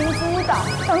学过民族舞蹈，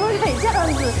想说可以这样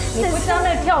子。你不知道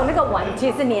那个跳舞那个碗其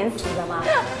实是粘死的吗？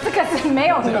这个是没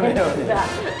有粘死的。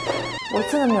我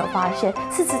真的没有发现，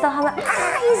是直到他们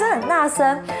一声很大声，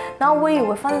然后我以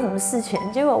为发生什么事情，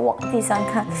结果我往地上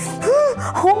看，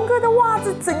红哥的袜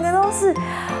子整个都是，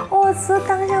我这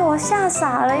当下我吓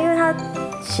傻了，因为他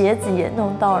鞋子也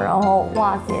弄到，然后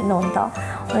袜子也弄到，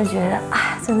我就觉得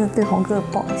真的对红哥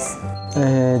不好意思。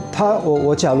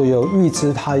我假如有预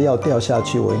知他要掉下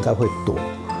去，我应该会躲，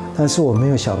但是我没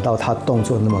有想到他动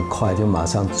作那么快，就马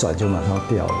上转，就马上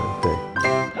掉了，对。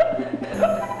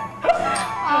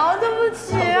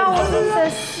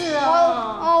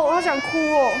我好想哭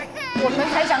哦，我们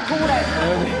才想哭嘞。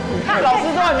老师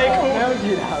都还没哭，没问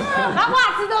题啦。他袜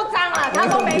子都脏了，他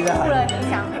都没哭了，你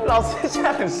想哭？老师现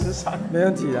在很时尚，没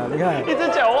问题啦。你看，一只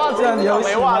脚袜子，一只脚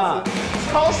没袜子，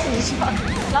超时尚。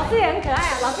老师也很可爱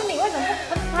啊，老师你为什么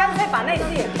不干脆把那只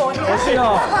也脱掉？对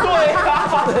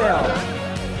啊，对啊。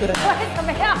为什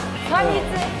么要穿一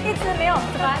只没有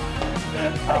穿？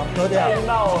好，脱掉。听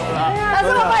到我了。老师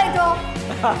我帮你脱。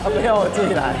没有，我自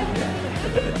己来。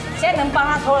现在能帮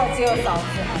他脱的只有嫂子，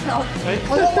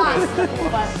我说袜子的部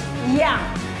分一样。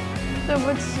对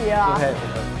不起啊。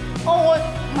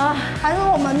还是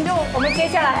我们接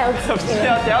下来还有等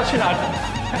下去哪里？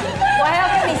我还要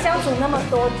跟你相处那么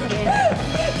多天，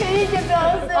可以先不要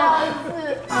这样子。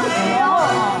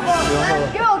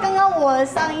因为我刚刚我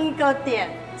上一个点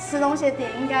吃东西的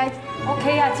点应该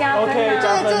OK 啊，加分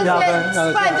啊，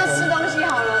不然就吃东西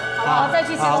好了，好不好？再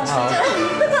去吃东西。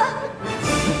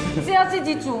是要自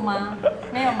己煮吗？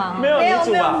没有吗？没有，你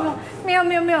煮吧。没有。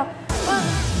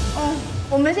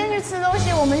我们先去吃东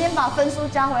西，我们先把分数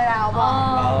加回来，好不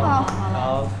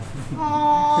好？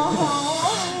好。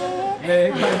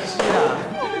没关系啦。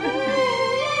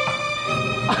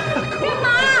干嘛？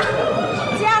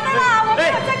假的啦，我没有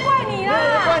在怪你啦。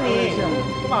怪你？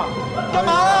干嘛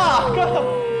啦？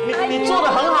你做的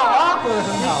很好啊，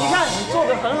你看你做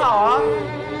的很好啊。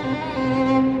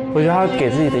我觉得他给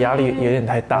自己的压力有点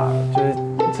太大了，就是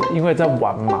因为在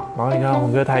玩嘛。然后你看洪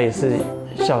哥他也是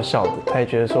笑笑的，他也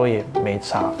觉得说也没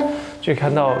差，就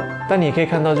看到，但你也可以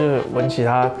看到就是文琪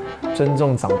他尊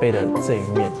重长辈的这一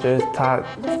面，就是他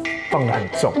放得很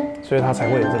重，所以他才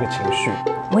会有这个情绪。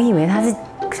我以为他是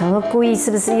想说故意是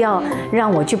不是要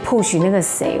让我去 push 那个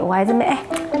谁，我还这么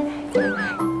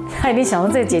他一定想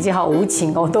说这个姐姐好无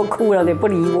情哦，都哭了也不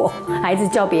理我，还一直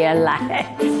叫别人来。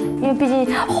因为毕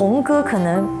竟洪哥可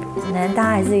能大家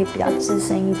还是比较资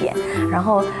深一点，然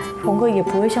后洪哥也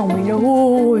不会像我们一样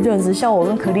这样子，像我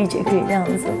跟可丽姐可以这样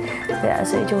子，对啊，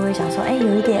所以就会想说，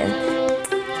有一点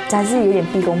还是有点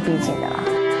毕恭毕敬的啦。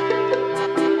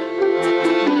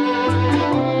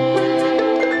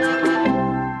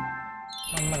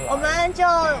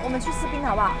我们去吃冰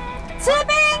好不好？吃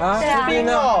冰，对啊，吃冰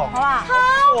哦，好不好？好，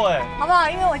好不好？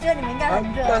因为我觉得你们应该很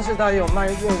热。但是它有卖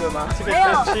热的吗？没有，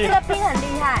这个冰很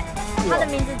厉害，它的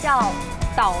名字叫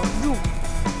导入，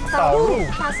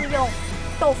它是用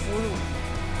豆腐乳。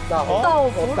豆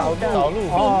腐乳的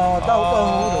哦，豆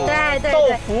腐乳，对，豆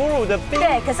腐乳的冰，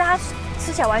对，可是它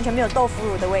吃起来完全没有豆腐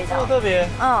乳的味道，这么特别，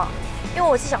因为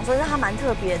我是想说它蛮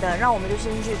特别的，让我们就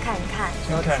先去看一看，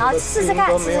然后试试看，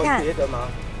别的吗？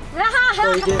还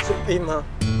有一定是冰吗？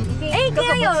刚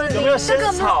刚有没有先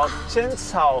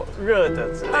炒热的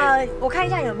之类的？我看一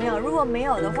下有没有，如果没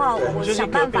有的话，我想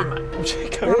办法，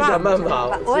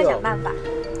我会想办法。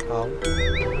好。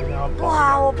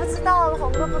哇，我不知道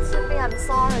洪哥不吃冰 ，I'm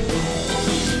sorry。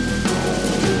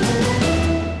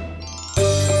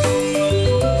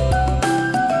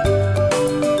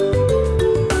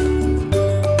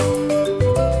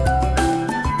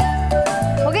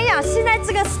我跟你讲，现在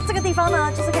这个地方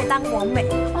呢，就是可以当网美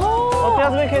哦，对啊，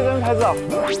这边可以在这边拍照。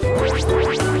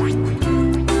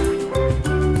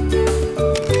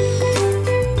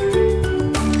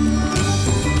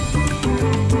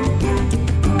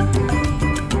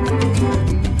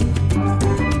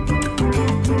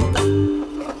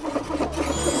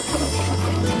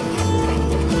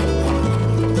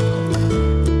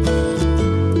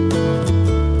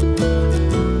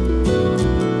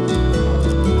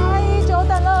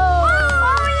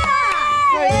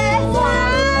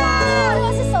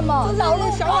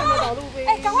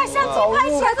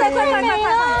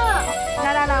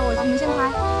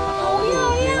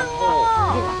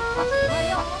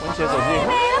写手机。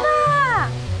没了吧？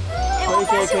我发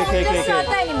现我们就是要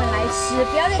带你们来吃，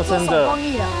不要再做手工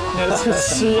艺了。那个是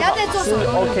吃，不要再做手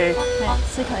工艺。OK，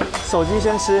 吃可以。手机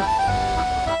先吃。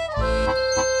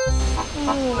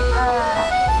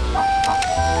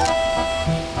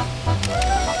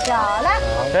好了。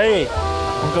可以，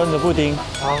红哥你的布丁。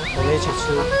好，我们一起吃。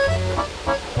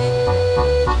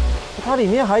它里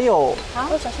面还有，好，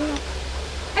小心哦。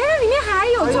哎，那里面还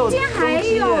有，中间还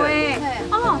有哎，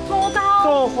哦，拖刀。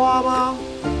豆花吗？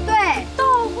对，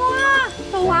豆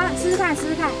花，吃吃看，吃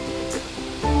吃看。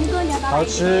红哥，你要不要？好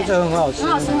吃，这很好吃，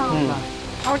很好吃哈。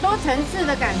好多层次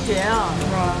的感觉哦。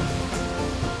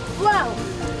哇，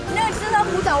那个真的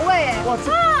古早味哎。哇，这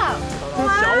是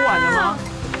小碗的吗？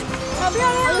好漂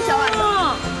亮，它是小碗的。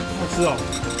好吃哦。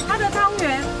它的汤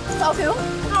圆好 Q，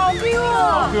 好 Q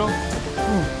哦。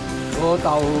我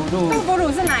导入豆腐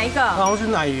乳是哪一个？然后是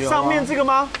奶油。上面这个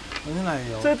吗？是奶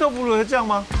油。这豆腐乳是这样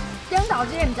吗？颠倒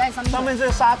这些你在上面。上面这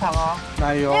是砂糖啊，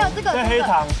奶油。没有这个。这黑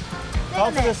糖。然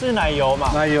后这个是奶油嘛？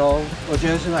奶油，我觉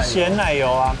得是奶油。咸奶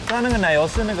油啊，但那个奶油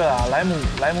是那个莱姆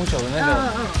酒的那个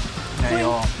奶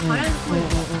油。好像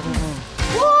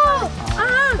哇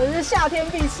啊！这是夏天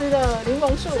必吃的柠檬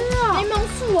树。柠檬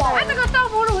树哦。哎，这个豆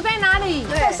腐乳在哪里？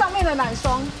在上面的奶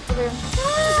霜这边。就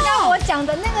是刚刚我讲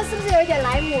的那个，是不是有一点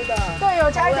莱姆的？对，有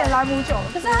加一点莱姆酒。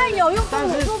可是它有用豆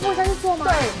腐下去做吗？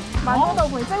对，蛮多豆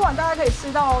腐乳。这一碗大概可以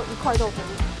吃到1块豆腐乳。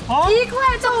1块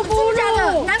豆腐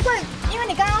乳，难怪，因为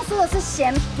你刚刚说的是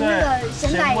咸那个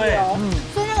咸奶油，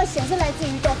所以那个咸是来自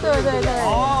于豆腐。对对对。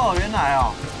哦，原来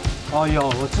哦。哦，有，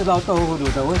我知道豆腐乳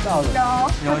的味道了。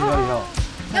有。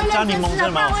加柠檬真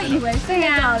的蛮好吃的。以为是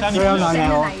呀，加柠檬奶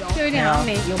油，就有点好像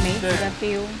梅子的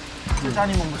feel。加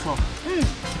柠檬不错。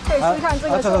可以试看这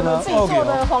个是我们自己做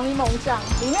的黄柠檬酱，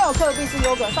里面有克比斯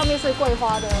优格，上面是桂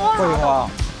花的。桂花。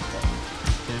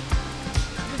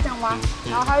这样挖，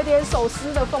然后还有一点手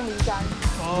撕的凤梨干。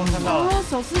哦，看到了。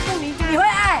手撕凤梨干，你会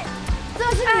爱，这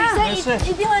个是女生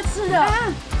一定会吃的。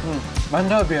蛮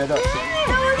特别的。对不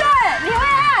对？你会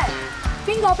爱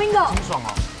 ，bingo。清爽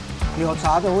哦。有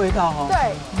茶的味道哦。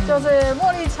对，就是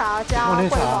茉莉茶加桂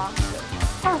花。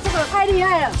啊，这个太厉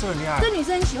害了，这个厉害，这女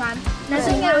生很喜欢，男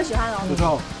生应该会喜欢哦。不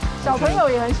错，小朋友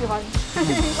也很喜欢。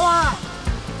哇，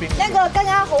那个刚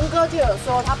刚洪哥就有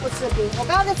说他不吃冰，我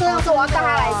刚刚在车上说我要带他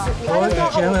来吃冰，我以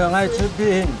前很爱吃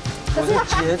冰，可是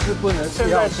节制不能吃，现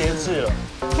在节制了。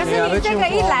可是你这个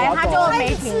一来他就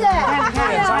没停哎，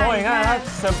你看他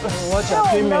我讲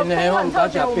冰没呢，我们家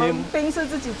讲冰，冰是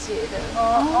自己结的。哦。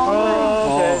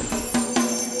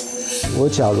我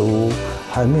假如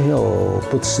还没有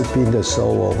不吃冰的时候，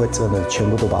我会真的全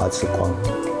部都把它吃光，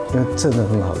因为真的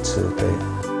很好吃。对。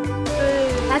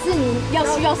还是你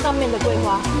需要上面的桂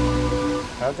花，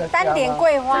单点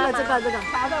桂花。这个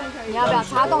茶冻可以。你要不要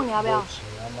茶冻？你要不要？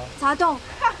茶冻。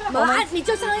你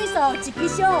就唱一首《几匹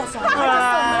秀》。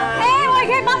哎，我也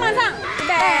可以帮忙唱。预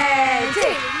备起，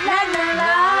啦啦啦，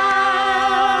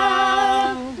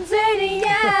最里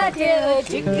呀的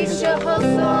几匹秀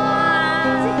山。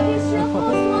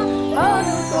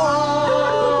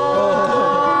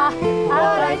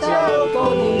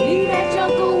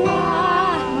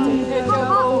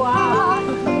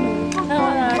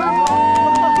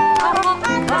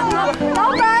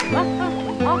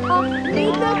你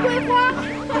的桂花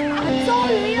终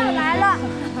于要来了，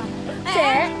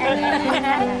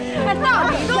那到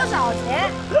底多少钱？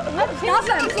老板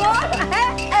说，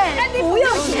不用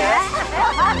钱。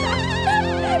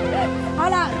好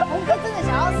了，洪哥真的想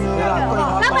要吃那个，老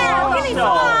板，我跟你说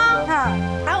啊，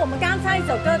还有我们刚刚唱一首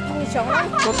歌，英雄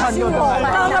都看就我们，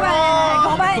我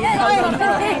们，能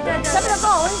不能跟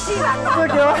我温馨啦？这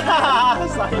个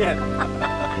傻眼，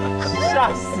吓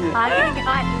死！啊，给你看。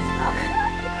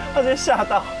他直接吓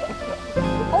到。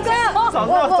OK，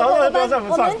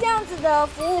我们这样子的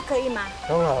服务可以吗？很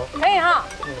好，可以哈。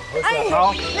哎，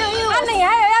好。没有，因为你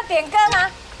还有要点歌吗？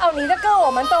哦，你的歌我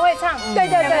们都会唱。对，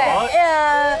这样。这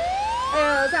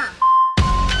样，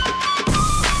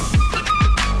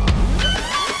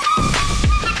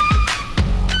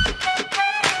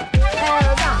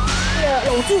这个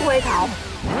永驻回逃。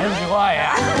很奇怪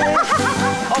呀。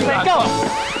我没够。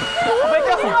我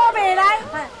没来，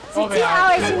是自豪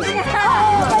的心情。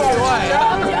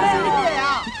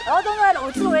然后都在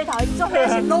永驻回逃，中间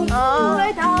是永驻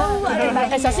回逃。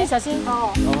哎，小心。哦。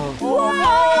哇！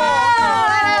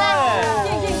来，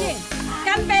敬，干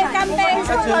杯！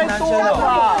太多了吧？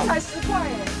才10块哎，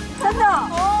真的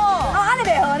哦。啊，你袂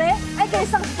好呢？还可以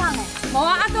上趟哎。无啊，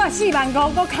都4万5，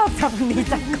我靠12块。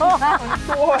很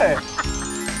多哎。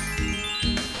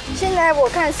现在我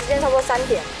看时间差不多3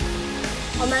点，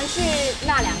我们去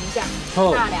纳凉一下。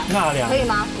纳凉可以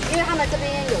吗？因为他们这边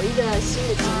有一个新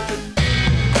的景点。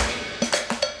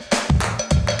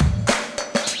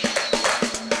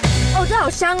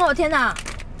香哦！天哪，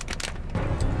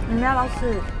你们要不要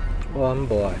吃？我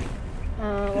不爱。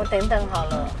我等等好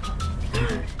了。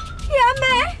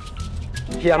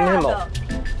香的吗？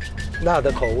辣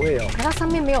的口味哦。可它上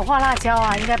面没有画辣椒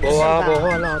啊，应该不是吧？没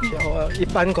画辣椒啊，一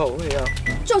般口味啊。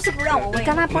就是不让我喂。你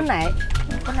刚才本来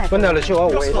的就要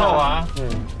喂它啊。冷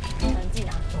静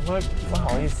啊！我会不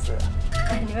好意思。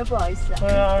你会不好意思啊？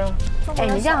对啊。哎，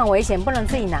你这样很危险，不能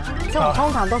自己拿。这种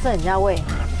通常都是人家喂。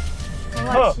没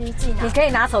关系，自己拿。你可以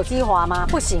拿手机滑吗？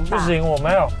不行吧？不行，我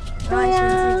没有。没关系，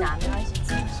自己拿，没关系。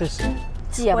谢谢。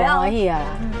记也不欢喜啊！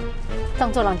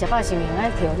当做人吃饱行，爱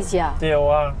挑你吃。对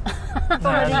啊。不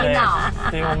能听到。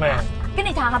对妹。跟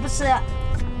你谈还不吃，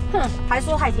哼，还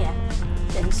说太甜，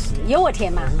真是有我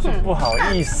甜吗？不好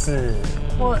意思。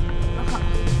我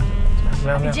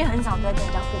没有已经很少在跟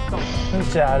人家互动，真的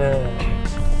假的？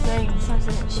所以你算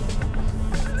是很幸福，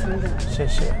真的。谢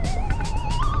谢。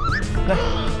来。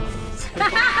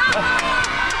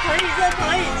可以，这可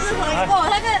以。哇，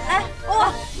那个哎，哇，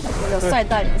有帅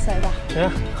到，有帅到。哎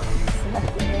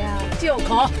呀，就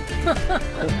口。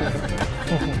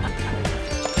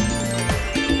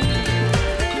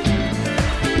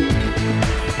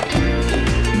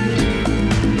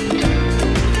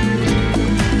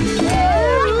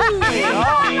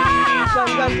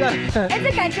哎，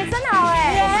这感觉真好哎，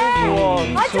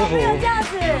好久没有这样子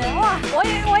哇！我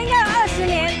应该有20年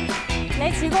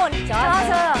没骑过脚踏车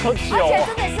了，而且真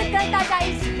的是跟大家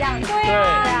一起这样。对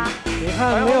啊，你看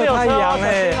没有太阳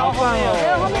哎，好棒哦！没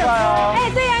有后面有车，哎，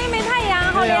对呀，又没太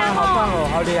阳，好凉好棒哦，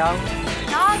好凉。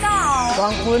然后刚好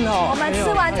黄昏哦，我们吃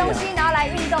完东西，然后来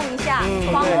运动一下，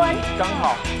黄昏刚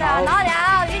好。对啊，然后等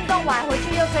下运动完回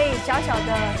去又可以小小的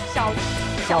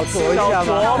小酌一下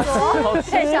吗？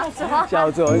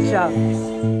小酌一下。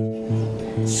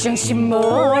相信无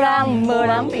人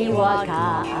比我较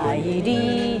爱你，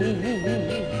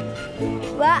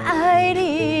我爱你，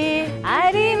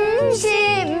爱你不是一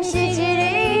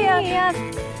个。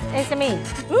哎，什么？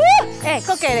哎，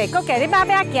搁过咧，你爸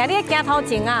爸行，你行头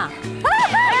前啊！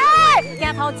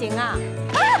行头前啊！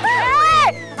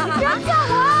你不要叫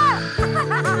我！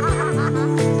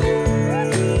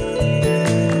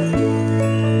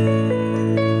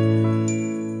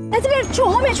哎，这边去我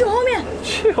后面，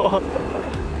去我。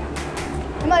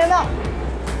有没有？1、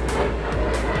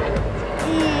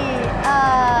2、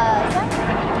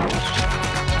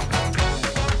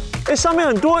3。哎，上面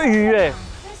很多鱼哎。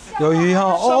有鱼哈，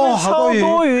哦，好多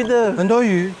鱼，很多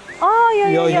鱼。哦，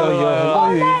有很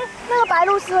多鱼。那个白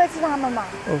鹭鸶会吃它们吗？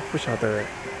哦，不晓得哎。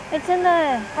哎，真的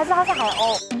哎，还是它是海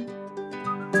鸥？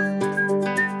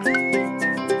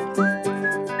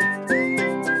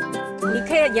你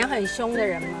可以演很凶的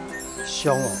人吗？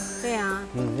凶哦。对啊。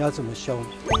要怎么凶？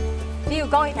比如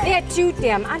讲，你在酒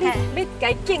店啊，你要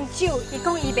给敬酒，伊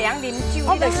讲伊袂晓啉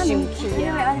酒，你就生气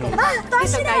啊！你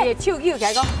就甲伊手扭起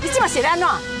来讲，你即马是安怎？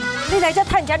你来这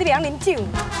趁钱，你袂晓啉酒，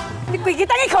你规日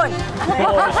等你困。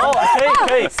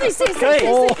可以。可以。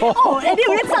哦，哎，你有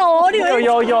在走哦，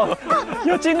你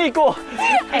有经历过。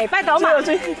哎，拜托嘛，8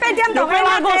点档被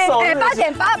拉过手。哎，8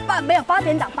点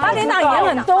档演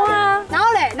很多啊。然后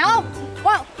嘞，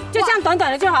我就这样短短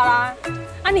的就好啦。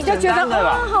啊，你就觉得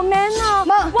哇，好 man 哦！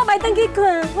我袂等去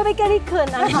困，我要跟你困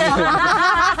啊！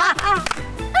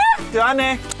就安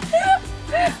尼。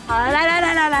好，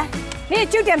来，你是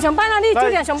酒店上班啊？你酒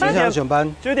店上班？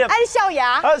酒店。哎，少爷。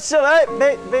啊，是来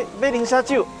买零下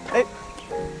酒，哎。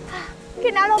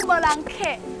今仔都无人客。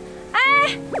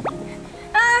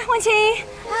文琪，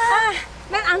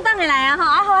咱红灯的来啊！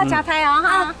哈，好啊，食菜哦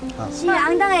哈。是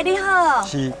红灯的你好。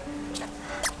是。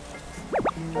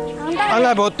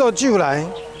来无倒酒来。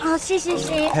哦，是。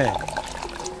嘿。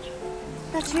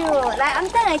倒酒来红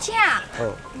灯的请。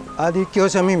好，你叫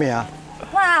什么名？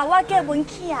我叫文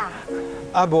琪啊。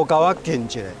无甲我敬一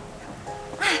下。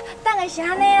等下是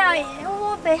安尼啦，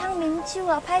我袂晓啉酒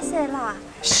啊，歹势啦。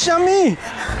什么？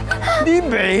你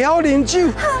袂晓啉酒？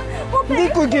你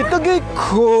规日倒去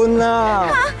困啊？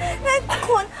你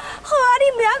困？好啊，你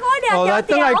不要跟我聊。来，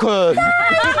倒来困。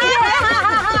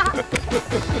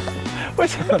为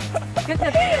什么？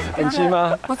很轻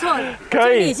吗？不错，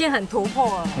可以。你已经很突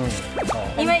破了。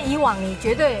因为以往你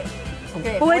绝对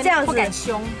不会这样子，不敢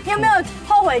凶。你有没有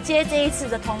后悔接这一次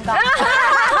的通告？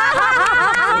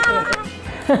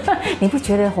你不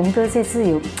觉得洪哥这次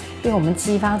有被我们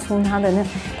激发出他的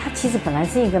他其实本来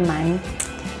是一个蛮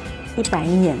一板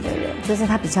一眼的人，就是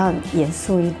他比较严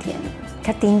肃一点，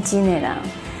他盯紧的啦，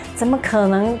怎么可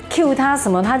能 cue 他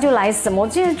什么他就来什么？我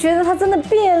就觉得他真的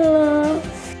变了。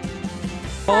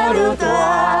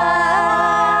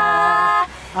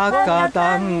啊加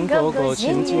担哥哥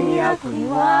心情也开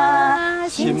我，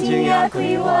心情也开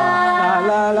我，啦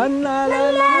啦啦啦啦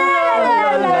啦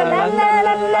啦啦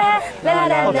啦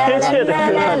啦，好贴切的歌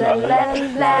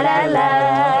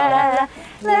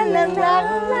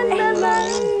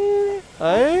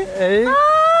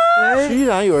哎，居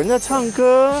然有人在唱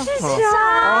歌，王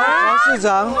市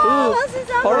长，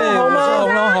洪荣宏吗？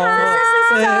洪荣宏。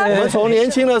我们从年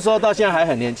轻的时候到现在还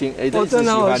很年轻，哎，都一直喜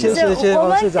欢谢谢我们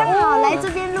王市长。刚好来这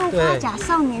边录花甲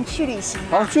少年去旅行。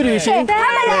好，去旅行。他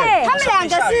们两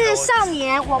个是少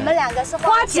年，我们两个是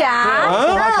花甲。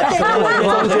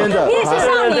中间的，你也是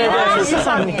少年啊，你是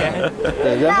少年。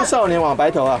对，人不少年枉白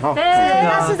头啊！哈。对，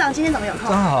那市长今天怎么有空？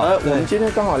刚好，我们今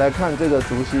天刚好来看这个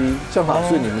竹溪，正好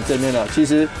是你们这边的。其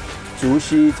实竹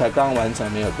溪才刚完成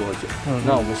没有多久，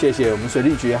那我们谢谢我们水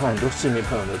利局和很多市民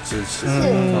朋友的支持。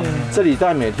这里大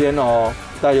概每天大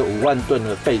概有5万吨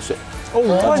的废水，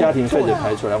家庭废水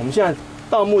排出来。我们现在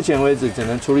到目前为止只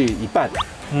能处理一半，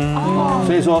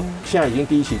所以说现在已经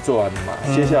第1期做完了嘛，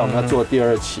接下来我们要做第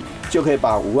2期，就可以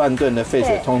把5万吨的废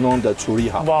水通通的处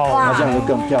理好，那这样就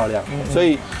更漂亮。所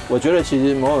以我觉得其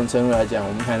实某种程度来讲，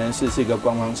我们台南市是一个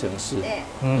观光城市，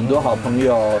很多好朋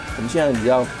友。我们现在你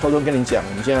要偷偷跟你讲，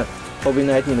我们现在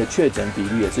COVID-19 的确诊比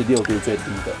率也是6度最低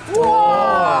的。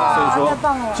哇！所以说，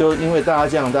就因为大家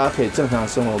这样，大家可以正常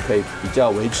生活可以比较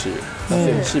维持，所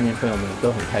以市民朋友们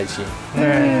都很开心。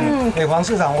黄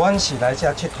市长，我是来这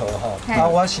佚佗哈，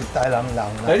我是台南人。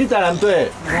哎，你台南对？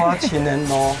我青年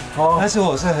咯，但是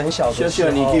我是很小的时候。小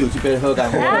年纪有这边喝干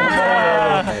货。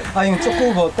啊，因足久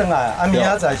无转来，明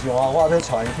仔载是我要带伊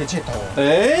去佚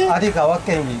佗。你甲我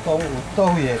建议讲有倒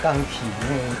位会当去，因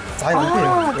为才能变。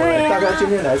对，大家今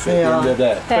天来水边，对不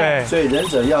对？对。所以仁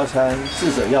者要餐，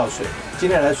智者要水。今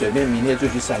天来水边，明天就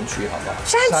去山区，好不好？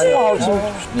山区。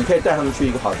你可以带他们去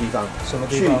一个好地方，什么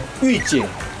地方？去玉井。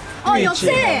有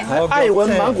这，还有爱文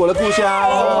芒果的故乡。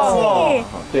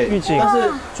对，玉井。但是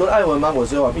除了爱文芒果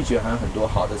之外，玉井还有很多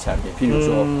好的产品，譬如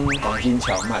说黄金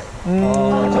荞麦。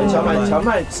荞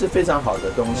麦是非常好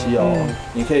的东西哦。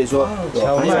你可以说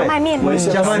荞麦面，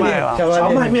荞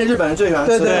麦面日本人最喜欢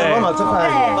吃的。对，妈妈最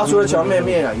爱。除了荞麦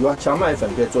面以外，荞麦粉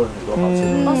可以做很多好吃的。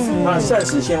那膳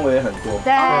食纤维很多，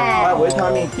对，还有维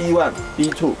他命 B1、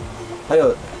B2。还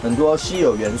有很多稀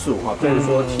有元素哈，比如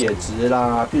说铁质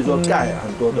啦，比如说钙啊，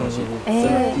很多东西，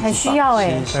很需要可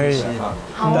以啊。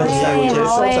好哎，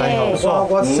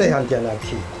我细汉定来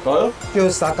去，叫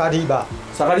沙咖喱吧，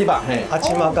嘿，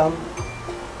起码讲，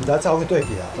你知走去对比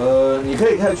啊？你可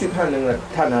以去看那个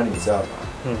看哪里，你知道吗？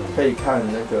可以看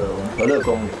那个我们和乐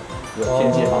公园，有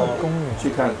天气好，去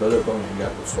看和乐公园应该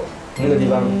不错，那个地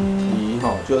方。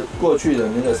就过去的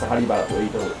那个沙利巴的回忆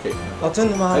都可以看。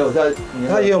真的吗？还有在，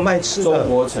他也有卖吃的。中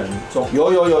国城有，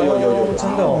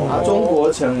真的哦。中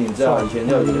国城你知道以前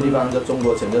有一个地方叫中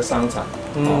国城，叫商场，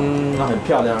那很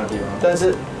漂亮的地方。但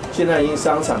是现在已经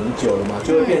商场已经久了嘛，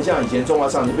就会变像以前中华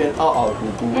商场就变凹凹凸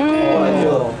凸，后来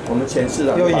就我们前市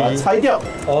长就把它拆掉，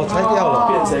拆掉了，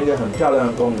变成一个很漂亮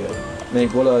的公园。美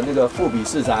国的那个《富比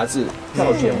士》杂志票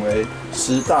选为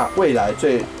10大未来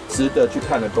最值得去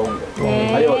看的公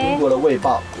园，还有英国的《卫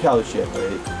报》票选为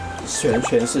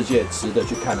全世界值得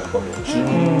去看的公园之一，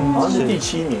好像是第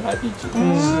7名还是第几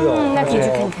名？是哦，那可以去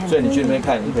看看。所以你去那边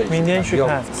看，你可以明天去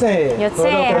看。有这公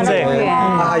园，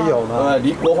还有吗？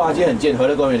离国华街很近，和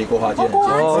乐公园离国华街很近。国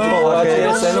华街、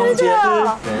神农街，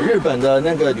日本的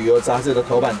那个旅游杂志的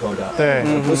头版头条，对，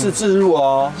不是置入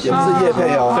哦，也不是业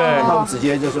配哦，对，他们直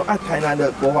接就说台南的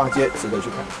国华街值得去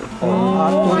看。除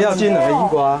了这两个以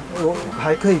外，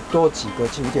还可以多几个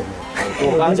景点呢。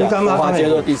我刚讲国华街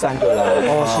做第3个啦。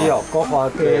是哦，国华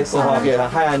街、国华街啦，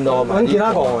海岸路嘛。阮其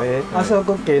他5个，说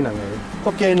搁加2个，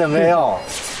搁加2个哦。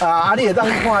你也当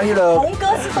看迄个龙哥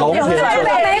是龙田来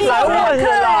问的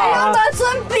啦，要得尊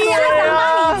比啊，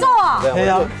帮你做。对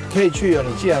啊，可以去哦。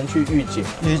你既然去玉井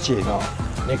哦，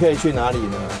你可以去哪里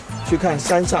呢？去看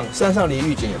山上离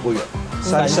玉井也不远，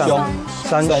三兄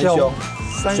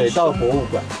水稻博物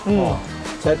馆，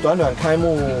才短开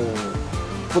幕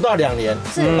不到2年，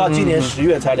到今年10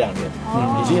月才2年，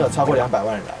已经有超过200万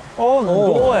人来。很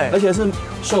多哎，而且是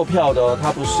售票的哦，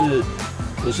它不是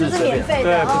随便，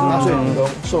对，所以你从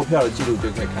售票的记录就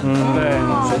可以看到。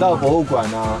对，水稻博物馆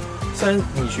啊，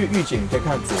你去玉井可以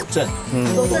看左镇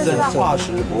化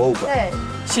石博物馆，对，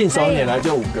信手拈来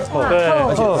就5个，对，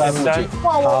而且都在附近。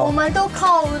哇，我们都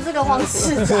靠这个黄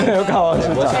市长，我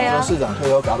想说市长退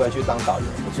休赶快去当导游，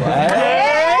不错。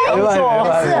不错，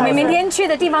我们明天去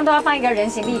的地方都要放一个人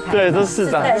形立牌。对，这是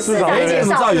市长介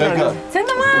绍有一个，真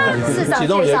的吗？其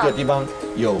中有一个地方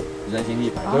有人形立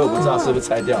牌，可是我不知道是不是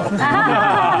拆掉了。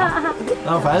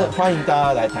然后反正欢迎大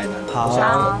家来台南，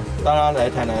好，大家来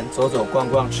台南走走逛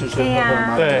逛，吃喝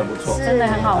喝，对，不错，真的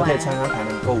很好玩。可以参加台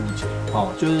南购物节，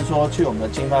就是说去我们的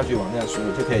经发局网站输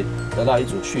入就可以得到1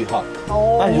组序号。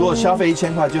那你如果消费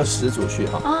1000块就10组序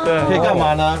号，对，可以干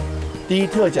嘛呢？第一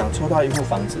特奖抽到1户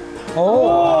房子。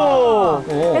哦，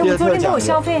第二特奖有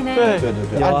消费呢？对，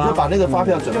你就把那个发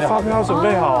票准备好，发票准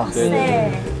备好，对。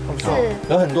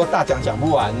有很多大奖讲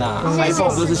不完呐 ，iPhone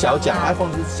都是小奖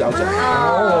 ，iPhone 都是小奖。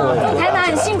台南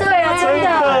很幸福啊，真的。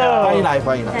欢迎来，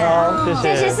欢迎来。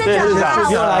谢谢市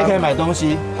长，又来可以买东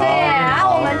西。对，然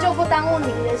后我们就不耽误您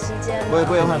的时间了。不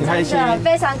会，很开心。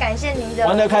非常感谢您的。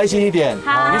玩得开心一点，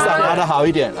雨伞拿得好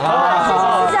一点。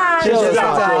谢谢市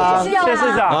长，谢谢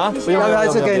市长啊！不用，下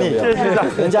次给你。谢谢市长，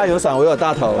人家有伞，我有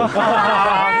大头。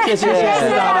谢谢市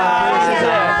长，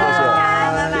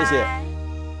谢谢。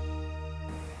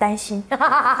担心，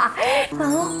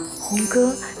宏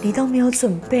哥，你都没有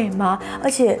准备吗？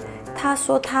而且他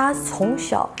说他从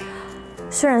小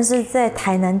虽然是在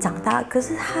台南长大，可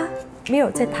是他没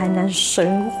有在台南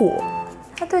生活，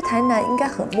他对台南应该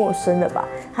很陌生的吧？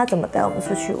他怎么带我们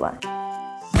出去玩？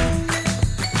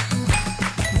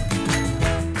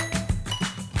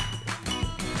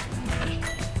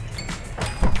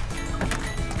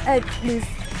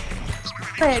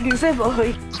旅费不可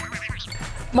以，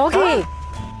不可以。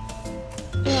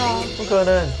对啊，不可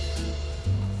能。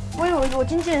我以为我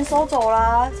经纪人收走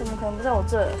啦，怎么可能不在我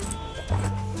这？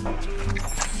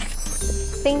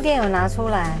冰店有拿出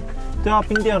来。对啊，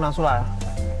冰店有拿出来啊。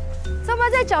怎么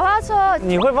在脚踏车？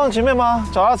你会放前面吗？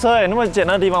脚踏车那么简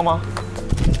单的地方吗？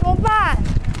怎么办？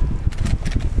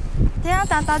等下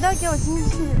打掉给我经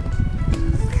纪人。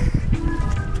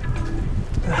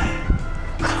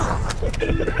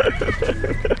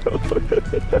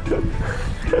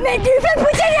旅费不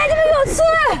见，你还这么有吃，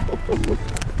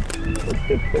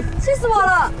气死我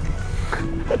了！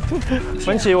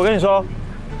文琪，我跟你说，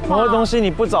同个东西你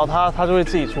不找他，他就会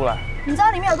自己出来。你知道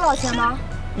里面有多少钱吗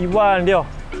16000。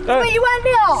怎么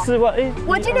16000？4万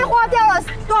我今天花掉了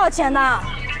多少钱呢？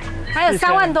还有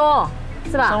3万多，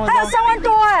是吧？还有3万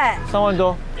多哎！3万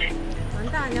多。完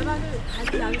蛋，你要不要还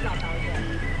是要去找导演？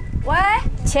喂，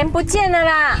钱不见了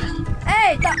啦！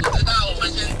哎，我知道，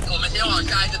我们先往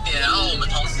下一个点，然后我们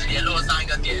同时联络上一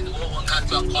个点，问问看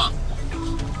状况。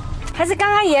还是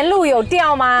刚刚沿路有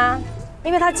掉吗？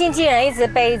因为他经纪人一直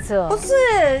背着。不是，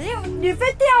因为旅费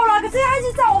掉了，可是他一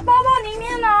直在我包包里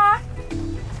面呢。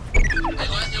没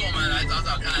关系，我们来找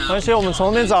找看啊。没关系，我们从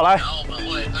那边找来。然后我们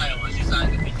会带我们去上一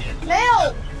个地点。没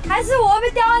有，还是我会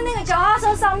被掉在那个脚踏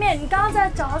车上面。你刚刚在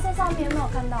脚踏车上面有没有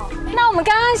看到？那我们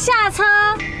刚刚下车。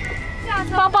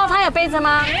包包他有背着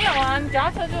吗？没有啊，脚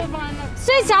踏车就是放在那。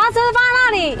所以脚踏车放在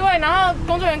那里。对，然后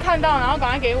工作人员看到，然后赶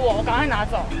快给我，我赶快拿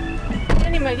走。因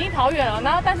为你们已经逃远了，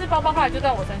然后但是包包后来就在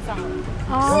我身上了。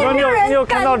哦，你有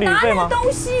看到旅费吗？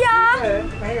东西啊。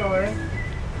没有哎，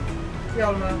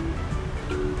掉了吗？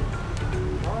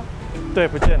对，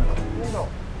不见了。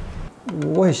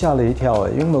我也吓了一跳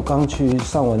哎，因为我刚去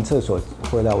上完厕所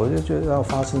回来，我就觉得要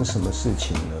发生什么事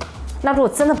情了。那如果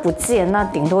真的不见，那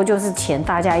顶多就是钱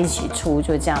大家一起出，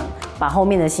就这样把后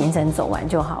面的行程走完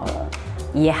就好了，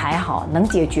也还好，能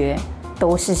解决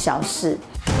都是小事。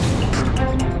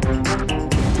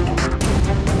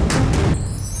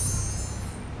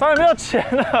当然没有钱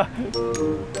了，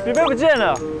旅费不见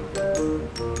了。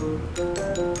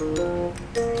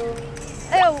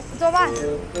哎呦，怎么办？为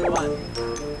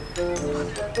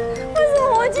什么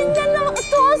我今天那么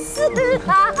多事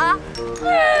啊？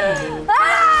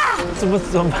怎么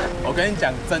办？我跟你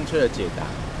讲正确的解答。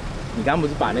你刚刚不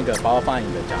是把那个包包放在你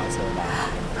的脚踏车吗？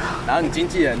然后你经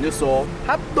纪人就说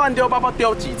他乱丢包包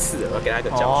丢几次了，我给他一个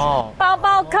教训。包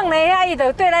包放了遐，伊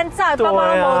就对咱走，包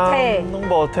包拢无摕，拢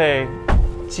无摕，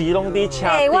钱拢伫车顶。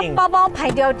哎，我包包排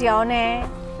掉掉呢。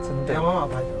真的。妈妈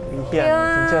排。对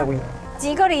啊。真正危险。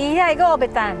钱搁伫遐，搁别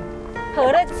等，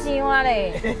好咧抢啊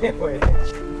嘞。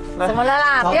怎么了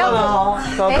啦？不要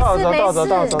找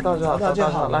到就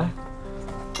好，来。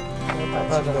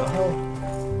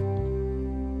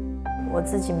我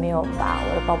自己没有把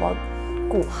我的包包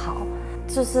顾好，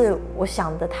就是我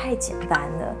想的太简单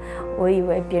了，我以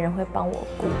为别人会帮我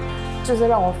顾，就是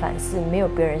让我反思，没有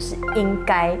别人是应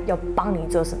该要帮你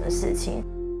做什么事情。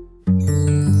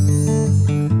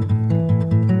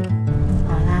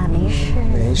好啦，没事，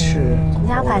没事，人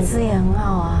家反思也很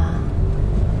好啊。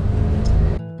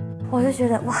我就觉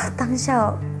得哇，当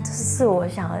下是我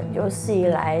想有史以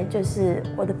来，就是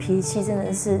我的脾气真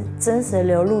的是真实的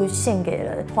流露，献给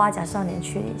了花甲少年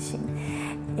趣旅行。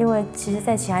因为其实，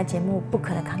在其他节目不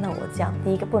可能看到我这样，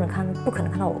第一个不可能看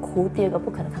到我哭，第二个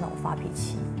不可能看到我发脾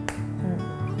气。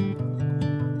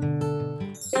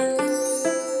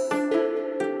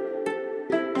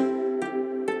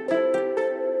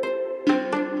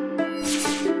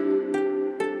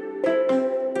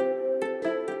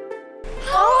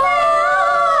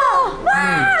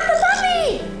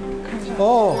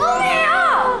哦，好美哦！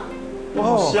哇，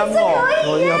好香哦！我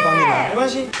要帮你买，没关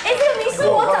系。哎，这个迷思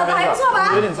我找的还不错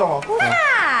吧？有点重哦。哇，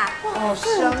好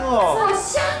香哦！好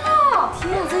香哦！天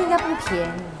啊，这应该不便宜。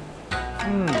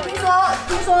嗯，听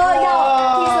说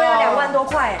要2万多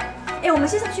块。哎，我们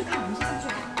先上去看，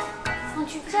上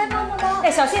去。现在帮忙吗？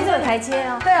哎，小心这有台阶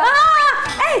哦。对啊。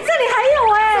哎，这里还有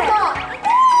哎。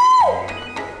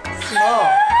什么？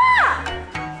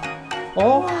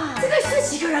哦，这个是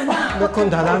几个人啊？那困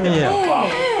榻榻米啊！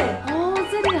哦，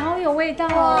这里好有味道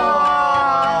哦。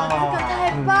哇，这个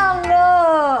太棒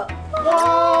了！哇，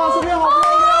这边好漂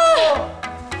亮哦！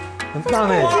很棒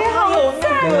哎，好有那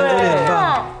你们这里很棒。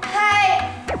嗨，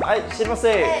哎，すみませ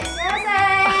ん。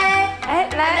哎，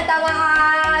来，大家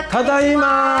ただいま。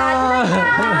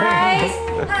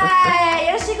嗨，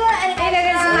よろしくお願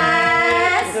いしま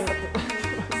す。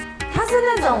它是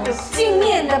那种镜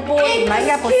面的玻璃吗？应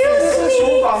该不是。这是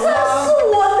厨房吗？这是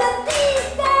我的地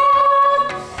方。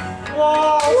哇，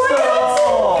我的厨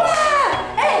房。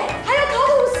哎，还有烤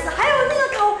吐司，还有那个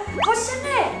烤箱哎，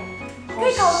可以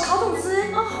烤吐司。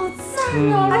哦，好赞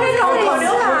哦！还可以烤牛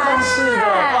排。是的，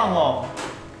棒哦。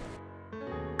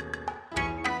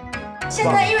现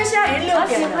在因为现在已经6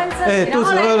点了，哎，肚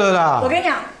子饿了啦。我跟你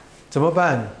讲，怎么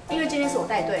办？因为今天是我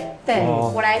带队，对，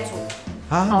我来煮。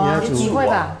啊，你来煮？你会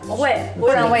吧？我会，不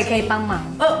然我也可以帮忙。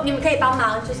你们可以帮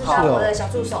忙，就是当我的小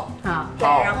助手。好，对，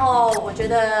然后我觉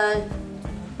得，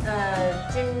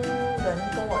金轮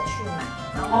跟我去买，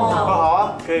然后好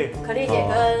啊，可以。可丽姐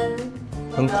跟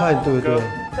很快，对不对？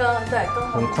跟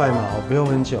很快嘛，我不用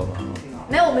很久嘛。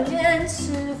没有，我们今天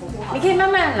吃火锅好。你可以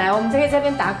慢慢来，我们可以在这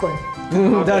边打滚。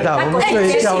在打，我们睡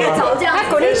一觉了。他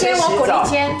滚一圈，我滚一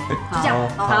圈，就这样。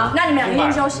好，那你们2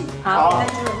天休息。好，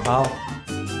好。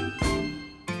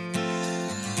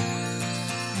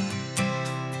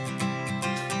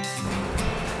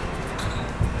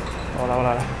我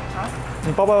来。好，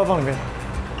你包包要放里面。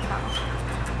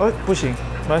好。哎，不行，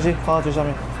没关系，放到最上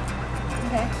面。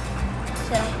OK，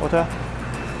 行。我推。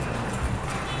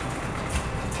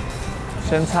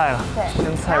先菜了。对。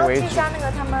先菜为主。然后去加那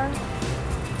个他们。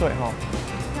对哈。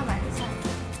要买的菜。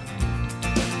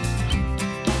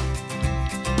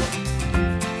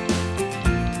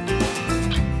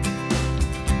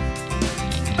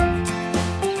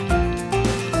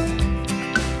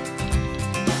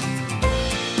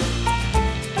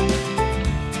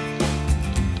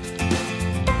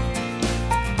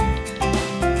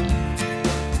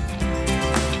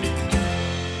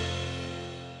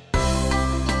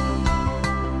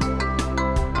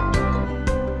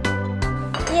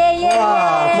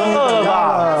哇，真饿了吧？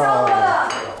超多的，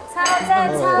超赞，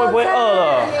会不会饿了？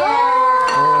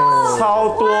超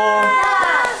多。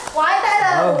我还带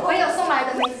了我朋友送来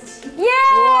的梅子鸡。耶！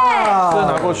这个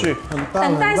拿过去，很棒，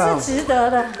等待是值得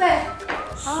的。对。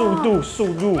速度，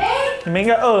你们应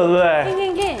该饿了对不对？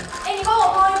看。哎，你帮我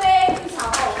泡一杯绿茶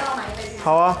吧，我刚刚买一杯绿茶。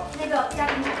好啊。那个加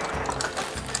冰茶。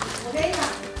我跟你讲，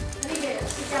可丽姐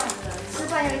是这样子的，吃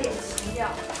饭有一点情调。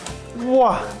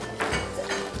哇。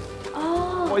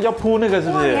我要铺那个是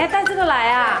不是？你还带这个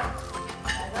来啊？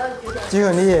金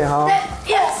文你也好。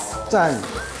Yes。赞。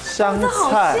香菜。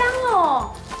好香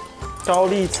哦。高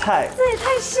丽菜。这也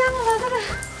太香了，这个。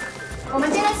我们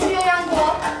今天吃鸳鸯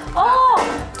锅。哦。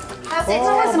还有这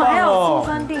为什么还有醋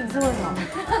酸定？是为什么？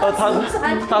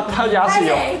他牙齿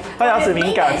有，他牙齿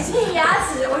敏感。进牙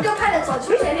齿，我就看着走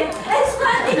去前面，哎，酸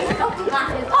定又来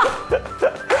了。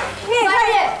专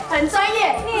业，很专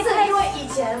业。不是因为以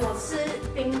前我吃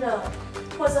冰的，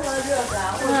或是喝热的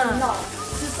啊，或者是那种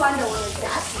吃酸的，我的牙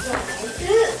齿就很难吃。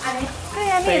对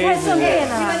呀，你也太顺便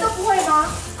了。你们都不会吗？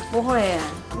不会耶，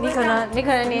你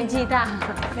可能年纪大。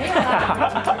没有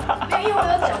啦，因为我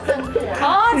有矫正过。哦，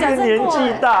矫正过。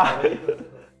年纪大。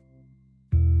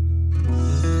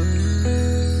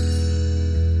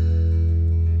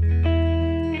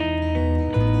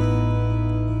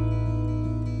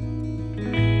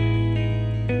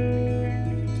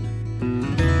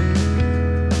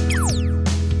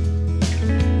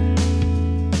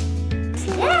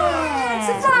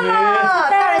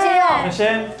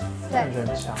先，对，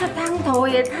这汤头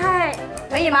也太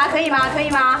可以吗？可以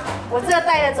吗？我这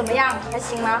带的怎么样？还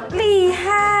行吗？厉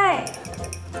害！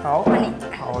好，换你。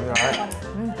好，我来。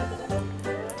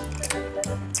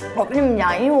我跟你们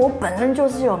讲，因为我本身就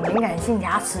是有敏感性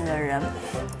牙齿的人，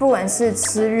不管是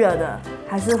吃热的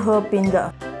还是喝冰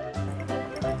的，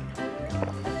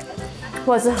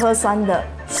或者是喝酸的、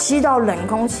吸到冷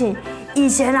空气。以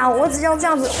前啊，我只要这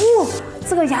样子，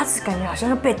这个牙齿感觉好像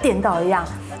是被电到一样。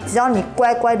只要你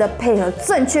乖乖的配合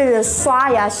正确的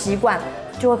刷牙习惯，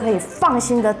就会可以放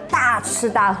心的大吃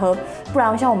大喝。不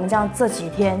然像我们这样这几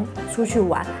天出去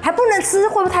玩还不能吃，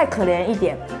会不会太可怜一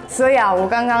点？所以啊，我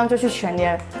刚刚就去全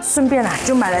联，顺便啊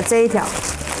就买了这一条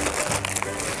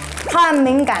抗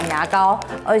敏感牙膏。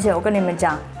而且我跟你们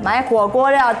讲，买火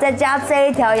锅料再加这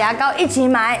一条牙膏一起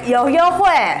买有优惠。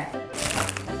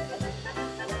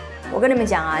我跟你们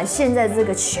讲啊，现在这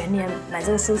个全联买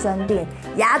这个舒酸定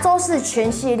牙周氏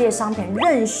全系列商品，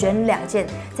任选2件，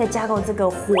再加购这个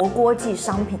火锅季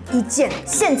商品1件，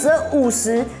现折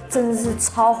50，真的是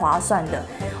超划算的。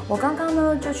我刚刚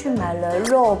呢就去买了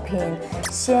肉品、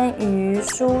鲜鱼、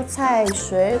蔬菜、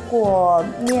水果、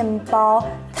面包、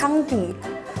汤底。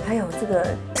还有这个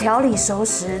调理熟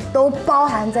食都包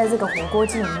含在这个火锅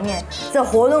季里面。这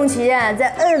活动期间啊，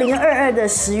在2022的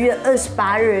10月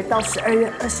28日到12月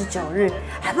29日，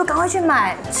还不赶快去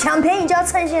买，抢便宜就要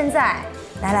趁现在！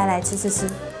来，吃。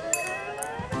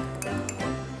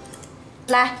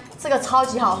来，这个超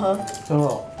级好喝，真的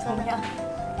哦，怎么样？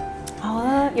好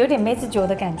啊，有点梅子酒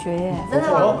的感觉耶。真的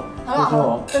吗？很好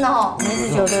喝，真的哦，梅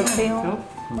子酒的 feel。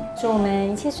祝我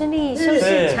们一切顺利，收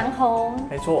视长虹。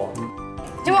没错。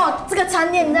结果这个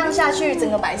餐店这样下去，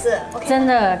整个摆设真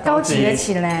的高级了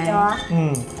起来。有啊，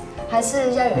还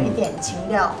是要有一点情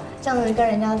调，这样子跟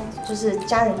人家就是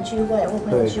家人聚会或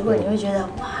朋友聚会，你会觉得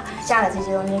哇，加了这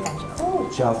些东西，感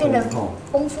觉变得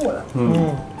丰富了。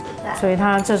所以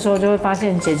他这时候就会发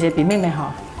现姐姐比妹妹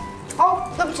好。哦，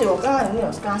对不起，我刚刚已经有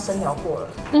跟他深聊过了。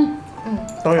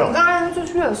都有。我刚刚出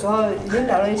去的时候已经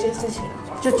聊了一些事情了。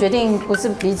就决定不是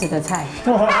彼此的菜。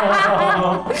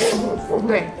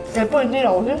对，也不一定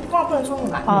了，我觉得话不能说很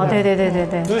难。哦，对，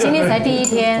今天才第1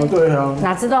天，对啊，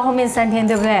哪知道后面3天，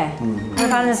对不对？会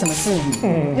发生什么事？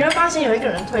你会发现有一个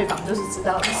人退房，就是知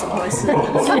道是怎么回事。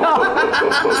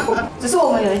只是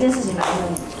我们有一件事情瞒着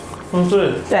你。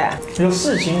对啊，有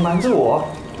事情瞒着我。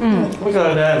不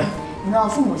可能。你知道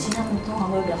父母亲他们通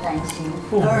常都会比较担心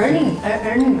儿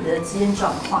女的之间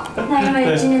状况。那因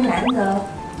为今天难得。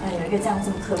有一个这样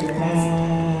这么特别的男子，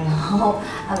然后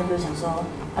他们就想说，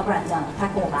要不然这样，他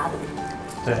跟我拉赌，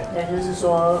对，就是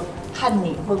说看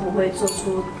你会不会做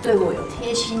出对我有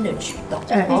贴心的举动。一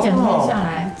整天下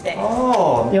来，对，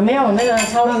有没有那个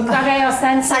大概要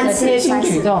3次的贴心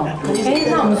举动？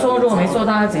那我们说如果没做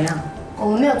到要怎样？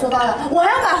我们没有做到的，我还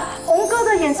要买洪哥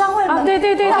的演唱会门。对，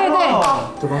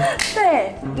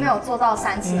没有做到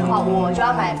3次的话，我就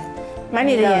要买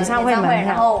你的演唱会门，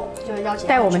然后就邀请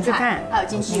带我们去看，还有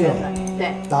经纪人们，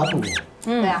对，打赌，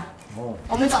对啊。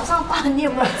我们早上8，你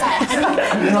有没有在？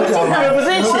我们不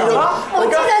是一起的吗？我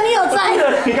记得你有在。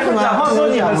你刚刚讲话说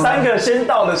你们3个先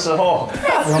到的时候，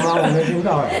有吗？我没听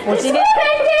到哎。我今天没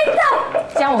听到。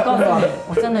这样我告诉你，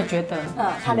我真的觉得，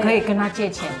可以跟他借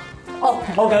钱。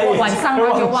OK， 晚上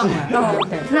他就忘了。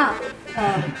对，那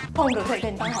碰哥可以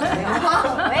跟你当好朋友。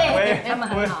他们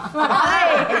很好。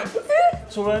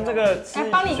除了这个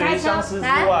帮你开车之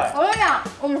外，我跟你讲，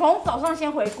我们从早上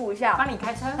先回顾一下，帮你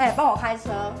开车，帮我开车，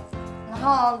然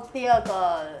后第2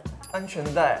个安全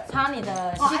带，插你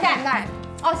的膝盖，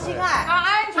膝盖，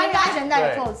安全带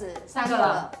的扣子，3个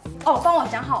了。帮我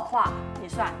讲好话也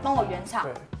算，帮我圆场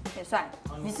也算。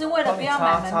你是为了不要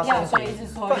买门票，所以一直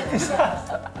说圆场？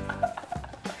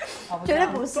绝对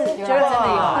不是，绝对真的有。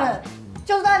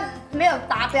就算没有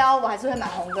达标，我还是会买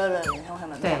洪哥的演唱会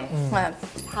门票。对，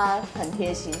他很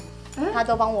贴心，他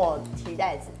都帮我提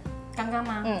袋子。刚刚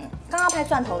吗？刚刚拍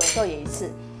蒜头的时候也一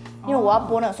次，因为我要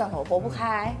剥那个蒜头，剥不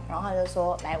开，然后他就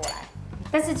说来我来。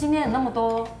但是今天有那么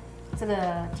多这个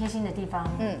贴心的地方，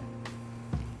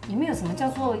有没有什么叫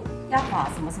做压垮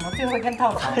什么什么最后一根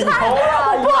稻草？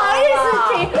我不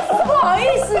好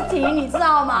意思提，你知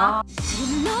道吗？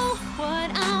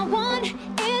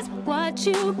怎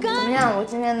么样？我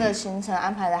今天的行程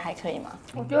安排的还可以吗？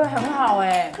我觉得很好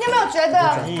哎。你有没有觉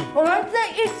得我们这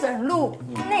一整路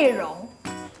内容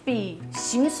比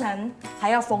行程还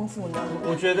要丰富呢？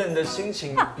我觉得你的心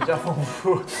情比较丰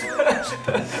富，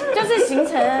就是行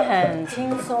程很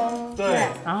轻松，对，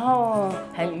然后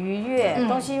很愉悦，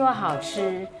东西又好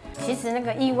吃。其实那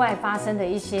个意外发生的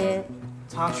一些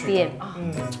插曲点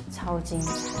超精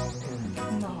彩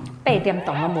，8点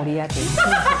懂了摩利亚点。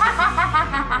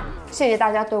谢谢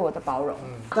大家对我的包容。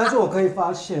但是我可以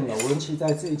发现了，文琪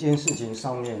在这一件事情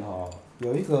上面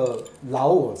有一个老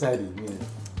我在里面。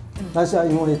但是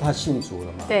因为他信主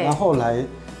了嘛，对，然后后来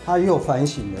他又反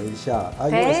省了一下，又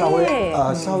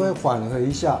稍微缓和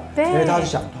一下，因为他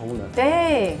想通了。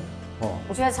对，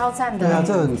我觉得超赞的。对啊，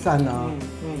这很赞啊。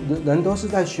人都是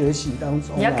在学习当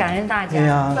中。你要感恩大家。对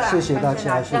啊，谢谢大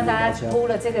家，让大家铺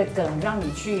了这个梗，让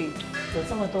你去有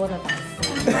这么多的粉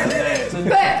丝。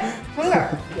对，真的。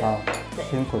好，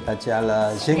辛苦大家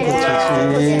了，辛苦琪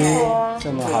琪，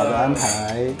这么好的安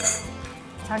排。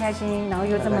超开心，然后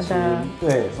又这么的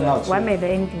对，很好吃，完美的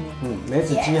ending。梅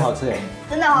子鸡好吃哎，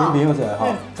真的哦。你朋友做哈，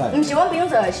赞。不是我朋友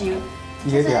做的，是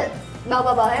伊个店。不，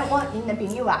我因的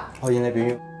朋友啊。哦，因的朋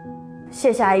友。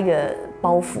卸下一个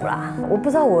包袱啦，我不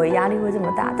知道我的压力会这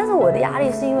么大，但是我的压力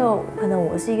是因为可能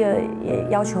我是一个也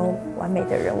要求完美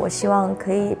的人，我希望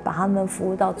可以把他们服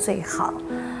务到最好，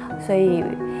所以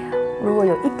如果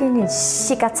有一点点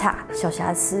细嘎差小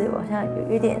瑕疵，我好像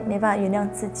有点没办法原谅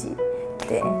自己。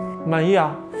对，满意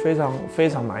啊，非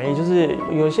常满意。就是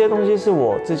有些东西是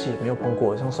我自己没有碰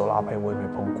过，像手拉胚我也没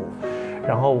碰过，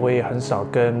然后我也很少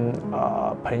跟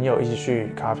朋友一起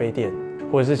去咖啡店，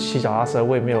或者是骑脚踏车，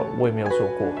我也没有做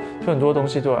过。就很多东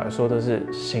西对我来说都是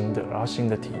新的，然后新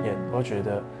的体验，我觉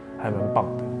得还蛮棒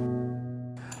的。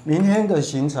明天的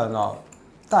行程哦，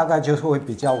大概就是会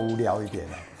比较无聊一点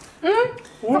了。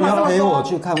你要陪我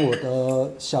去看我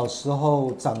的小时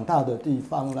候长大的地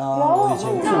方啦，我以前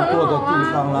住过的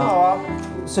地方啦，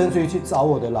甚至于去找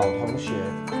我的老同学。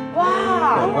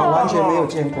哇，我完全没有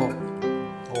见过。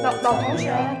老同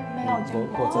学没有见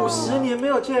过，50年没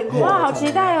有见过。哇，好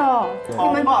期待哦！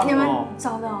你们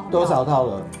找到都找到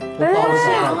了，都到了，是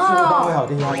不单位好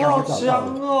厉害，好强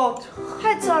哦！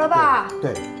太扯了吧？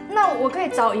对。那我可以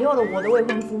找以后的我的未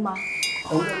婚夫吗？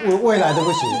未来的不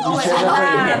行，以前的可以。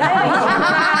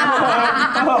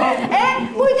哎，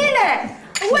不一定呢，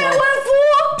未婚夫。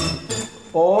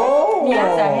哦。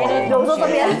有说这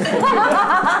边。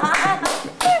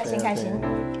心开心。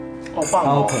好棒哦！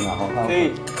好啃啊，好棒。可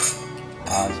以。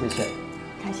好，谢谢。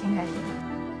开心开心。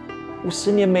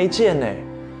50年没见呢，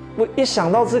我一想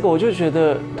到这个我就觉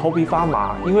得头皮发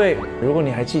麻，因为如果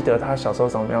你还记得他小时候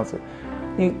长什么样子。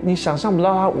你想象不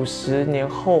到他50年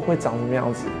后会长什么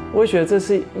样子，我会觉得这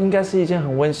是应该是一件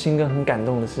很温馨跟很感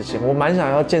动的事情，我蛮想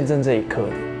要见证这一刻的。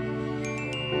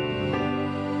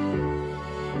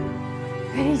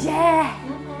佩丽姐，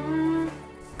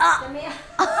怎么样？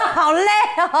好累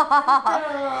哦，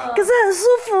可是很舒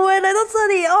服哎，来到这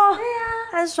里哦，对呀，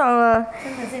太爽了，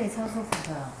真的这里超舒服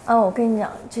的。我跟你讲，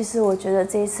其实我觉得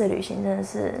这一次旅行真的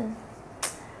是。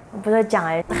我不是讲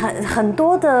很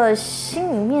多的心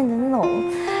里面的那种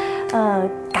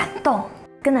感动，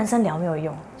跟男生聊没有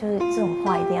用，就是这种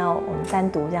话一定要我们单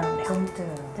独这样聊。真的，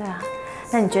对啊。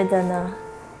那你觉得呢？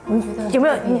你觉得有没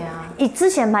有你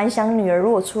之前蛮想女儿，如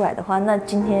果出来的话，那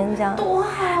今天这样多好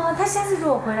啊！她下次如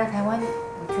果回来台湾，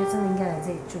我觉得真的应该来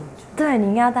这里住一住。对，你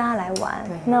应该要带她来玩，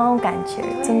那种感觉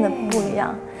真的不一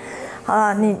样。好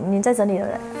了，你在整理了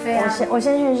人，对啊。我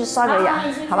先去刷个牙，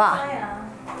好不好？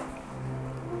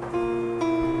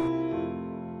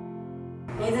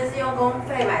你这是用公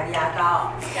费买的牙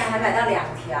膏，竟然还买到2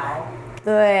条。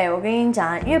对，我跟你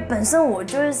讲，因为本身我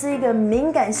就是一个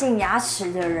敏感性牙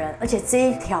齿的人，而且这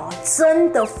一条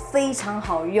真的非常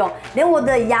好用，连我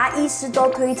的牙医师都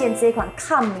推荐这一款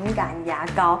抗敏感牙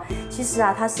膏。其实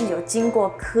啊，它是有经过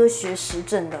科学实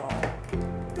证的哦。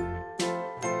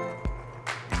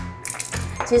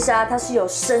其实啊，它是有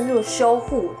深入修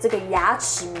护这个牙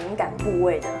齿敏感部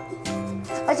位的。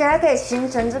而且还可以形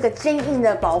成这个坚硬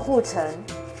的保护层。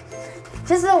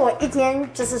其实我一天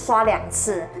就是刷2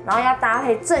次，然后要搭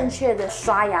配正确的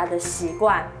刷牙的习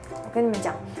惯。我跟你们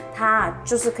讲，它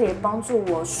就是可以帮助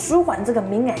我舒缓这个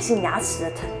敏感性牙齿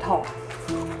的疼痛。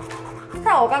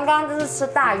像我刚刚就是吃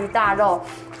大鱼大肉，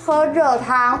喝热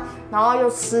汤，然后又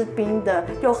吃冰的，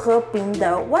又喝冰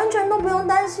的，完全都不用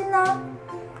担心啊。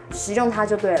使用它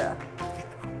就对了。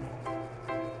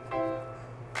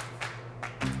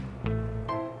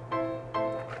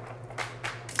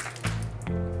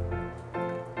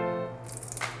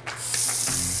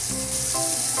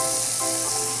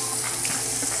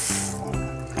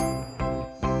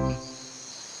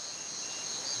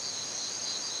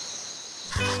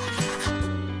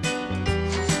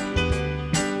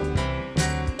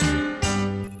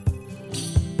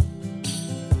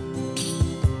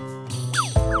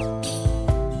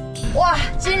哇，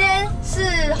今天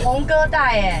是红哥带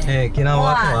哎！哎，今天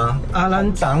我看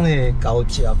咱长的高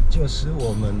脚就是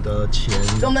我们的钱，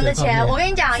我跟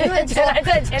你讲，因为钱来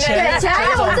这里，钱来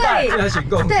我这里，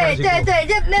对，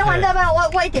这没完的办，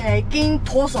我一点会跟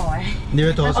脱手哎。你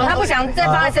会脱手？他不想再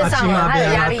放在身上了，他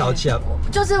有压力。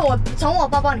就是我从我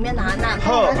包包里面拿，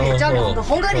交给红哥，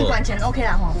红哥你管钱 OK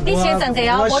啦吼。你先省着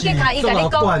哦，我去卡伊甲你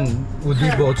讲。有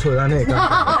力无出安尼个。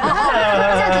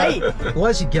样可以。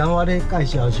我是讲我咧介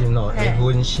绍先哦，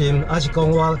会分心，还是讲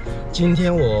我今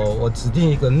天我指定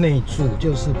一个内助，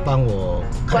就是帮我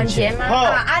管钱吗？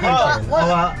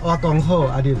我讲好，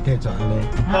你就退转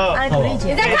安尼。可丽姐，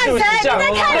你在看谁？你在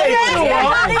看谁？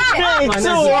内助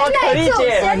哦，可丽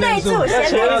姐，贤内助，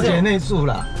贤内助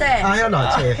啦。对，要偌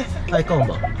济，爱讲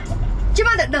无？即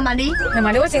摆2万2，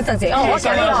我先算一下。我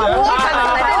想你哦，我看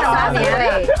到内底2万2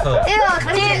嘞。1、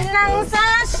2、3、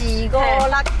4、5、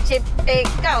6、7、8、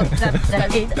9、10、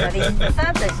11、12、13、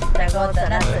14、15、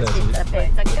16、17、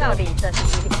18、19、20、21。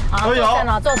好，做正了，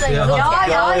做正有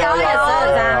12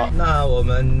张。那我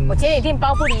们，我今天一定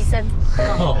包不离身。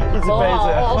一直背着。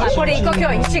我不离够给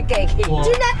去给。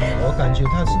今天我感觉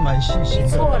他是蛮细心的。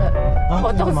错了，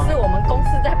我都是我们公司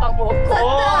在帮我管。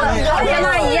真的，跟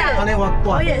他一样。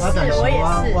我也是。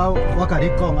我跟你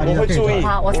讲，我会注意，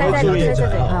好，我塞在你这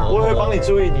里，我会帮你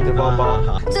注意你的包包。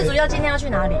最主要今天要去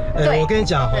哪里？我跟你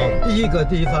讲哈，第一个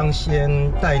地方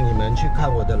先带你们去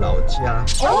看我的老家。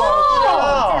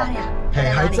哦，在哪里啊？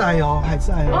还在哦，还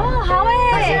在哦。哦，好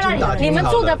哎，你们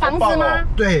住的房子吗？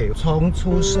对，从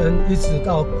出生一直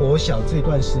到国小这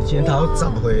段时间，他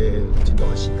10岁一段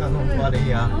时间弄qua咧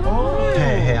呀。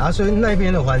哦，所以那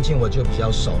边的环境我就比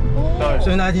较熟。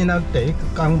所以那天他第一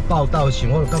刚报道时，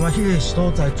我就感觉迄个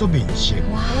所在足明显，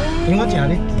因为我常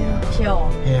咧行。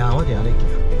我常咧行。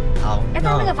好，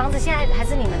那个房子现在还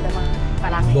是你们的吗？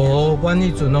无，阮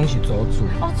迄阵拢是租住。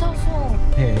哦，租住。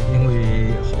因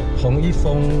为洪一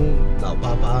峰老爸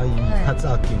爸伊较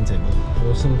早经济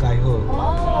无算介好。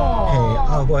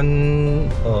哦。阮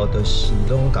就是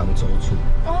拢共租住。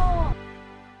哦。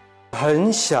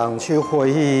很想去回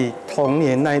忆童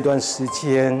年那一段时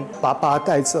间，爸爸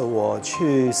带着我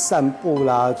去散步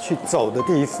啦，去走的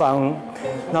地方，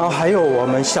然后还有我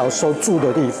们小时候住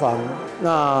的地方，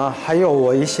那还有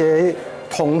我一些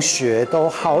同学都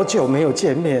好久没有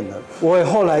见面了。我也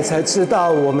后来才知道，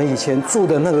我们以前住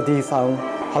的那个地方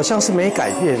好像是没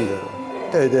改变的。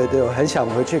对，我很想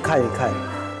回去看一看。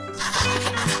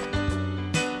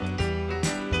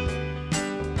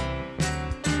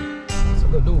这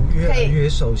个路越来越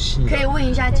熟悉了。可以问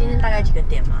一下今天大概几个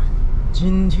点吗？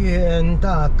今天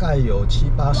大概有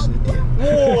70、80点。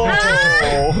哇！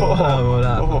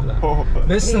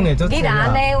没算的就你哪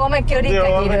呢？我们叫你自己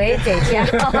落去坐车。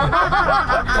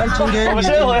今天我们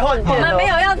先回换电。我们没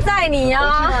有要载你哦。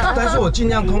但是我尽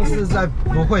量控制在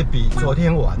不会比昨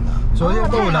天晚啦。昨天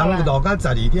都有人落到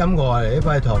12点外嘞，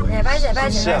拜托。拍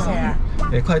谁啊？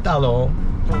快到了哦。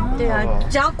对啊，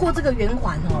只要过这个圆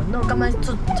环哦，那我刚刚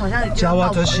就好像家我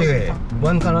做熟的，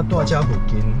阮刚刚住家附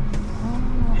近。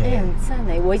很赞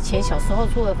哎！我以前小时候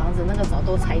住的房子，那个早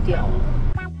都拆掉了。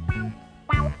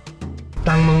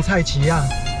东门菜市啊！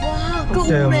哇，够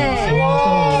嘞！哇，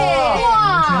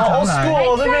好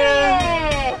酷这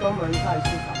边。东门菜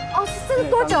市场。哦，这是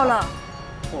多久了？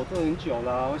这很久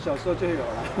了，我小时候就有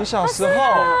了。你小时候？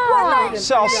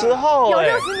小时候有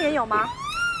60年有吗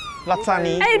？60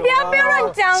年。哎，不要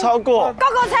乱讲。超过。高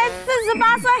高才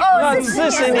48岁。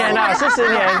40年啦，40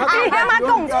年。你干嘛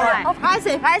供出来？哦，拍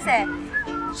谁？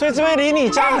所以这边离你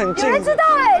家很近。有人知道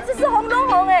哎，这是洪荣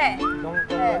宏哎。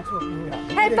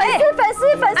粉丝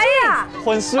啊！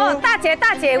粉丝。大姐，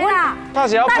我大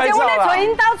姐要拍照了。大姐，我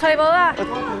引导吹无啊。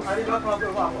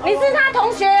你是他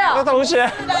同学哦？他同学。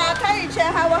是的，他以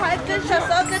前我还小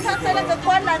时候跟他在那个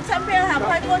观澜唱片行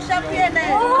拍过相片呢。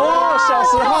哦，小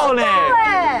时候呢。对。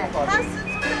他是住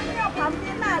在庙旁边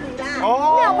那里啦。哦。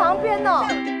庙旁边哦。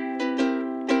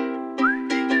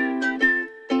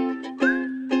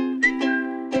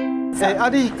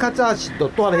你较早是就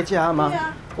住在家吗？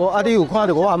你有看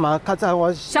到我吗？较早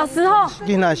我小时候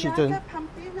囡仔时阵，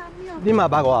你嘛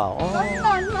捌我哦？当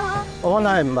然啦。我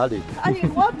哪会唔捌你？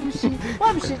我不是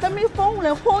什么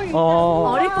风云。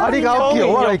哦。你甲我叫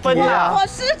我来记啊。我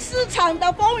是市场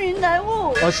的风云人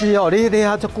物。是哦，你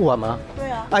遐足久啊吗？对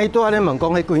啊。伊拄仔咧问讲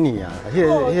迄几年啊？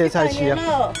迄个菜市啊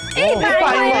？100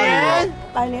年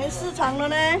，100年市场了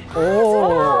呢。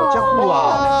哦，足久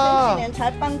啊！前几年才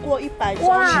办过100周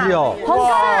年。是哦。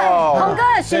洪哥，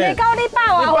是你讲你8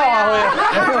万岁啊？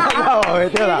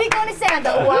对啦。你讲你现在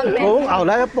都有啊？我后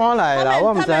来搬来啦，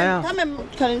我唔知啊。他们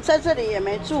可能在这里也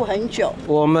没住很久。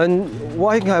我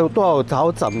应该有多少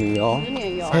头10年哦。10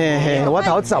年有。嘿，我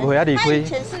头10岁啊离开。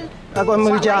我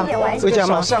们家吗？这个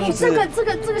小巷子真的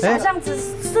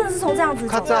是从这样子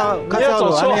走。较早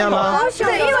走安尼吗？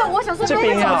对，因为我小时候这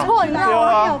边走错，你知道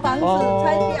吗？有房子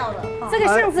拆掉了。这个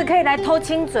巷子可以来偷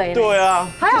亲嘴。对啊。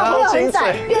还好路很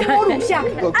窄，变锅炉巷。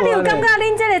你有感觉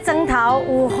恁这个征头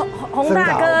有洪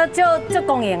大哥就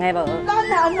公营的无？当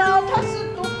然了，他是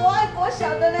读博爱国小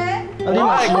的呢。博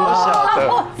爱国小的。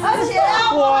而且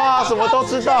哇，什么都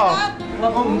知道。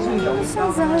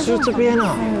就这边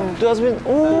啊，对啊，这边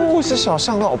哦，是小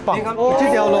巷，好棒。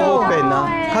这条路无变啊，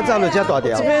较早就这大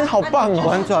条。这边好棒哦，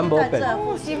完全无变。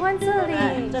我喜欢这里。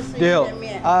对，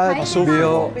啊，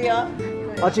庙，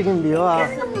啊，这个庙啊，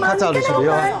较早就是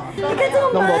庙啊，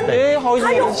拢无变。好以前。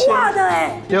还有画的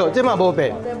哎。对，这嘛无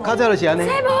变，较早就是安尼。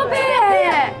这无变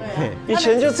哎。以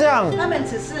前就这样。他们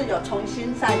只是有重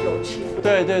新再有漆。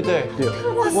对。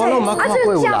哇塞！啊，这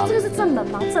个家，这个是正门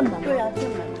吗？正门。对啊，正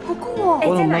门。好酷哦！哎，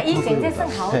在哪一间？这算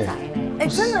豪宅嘞。哎，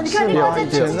真的，你看，你看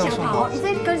这前跑，你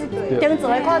这个是顶走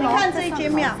一块，你看这一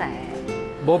间庙。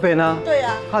无变啊。对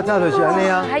啊。较早就是安尼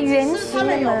啊。还圆形。他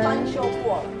们有翻修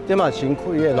过。这嘛新开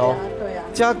的咯。对啊。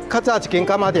这较早一间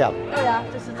干妈店。对啊，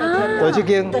就是这间。就这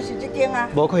间。就是这间啊。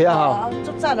无开啊吼。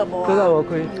足早就无。足早无开。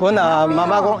阮啊妈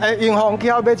妈讲，哎，云峰去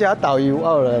要买一下导游，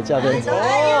我来这边。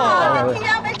哎呀，去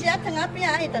要买一下糖仔饼，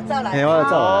伊就走来。嘿，我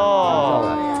走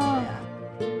来。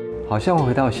好像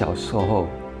回到小时候，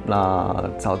那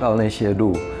找到那些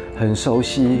路很熟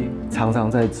悉，常常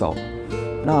在走。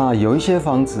那有一些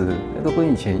房子都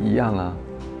跟以前一样啊，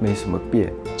没什么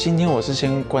变。今天我是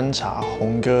先观察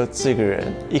宏哥这个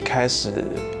人一开始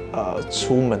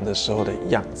出门的时候的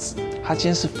样子，他今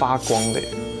天是发光的，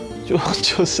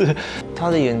就是他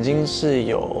的眼睛是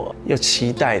有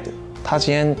期待的，他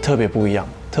今天特别不一样，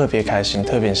特别开心，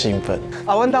特别兴奋。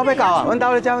啊，阮兜要到啊，阮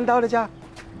兜在遮，阮兜在遮。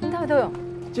阮兜都有。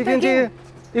这间，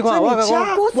你看我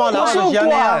讲，我老是安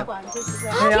尼啊。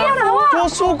天哪，哇！国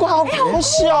术馆好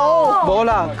小哦。无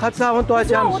啦，较早阮住在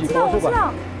遮，不是国术馆。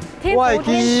我会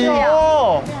记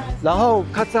哦。然后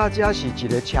较早遮是一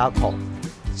个车库。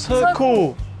车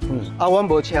库。啊，阮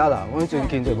无车啦，阮最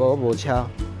近就无车。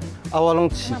啊，我拢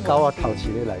饲狗啊，头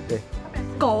饲咧内底。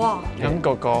狗啊？养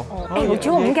狗狗。哎，我觉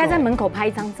得我们应该在门口拍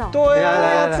一张照。对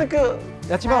啊，这个。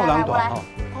要基本有人大哈。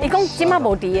你讲今麦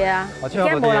无伫的啊？今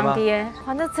麦无人伫的。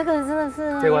反正这个真的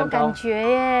是很有感觉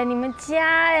耶，你们家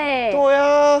哎。对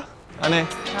啊。安尼。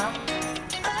好。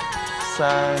3、2、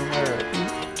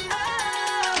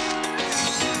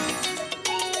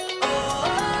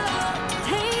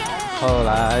1。好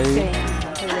来。对，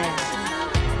对不对？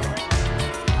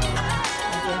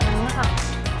感觉很好。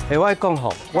哎，我讲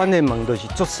吼，阮的门都是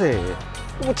足细的。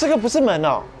我这个不是门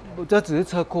哦。这只是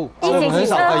车库，所以我们很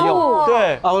少在用。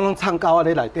对，啊，我拢藏狗啊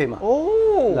在内底嘛。哦，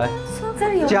来，这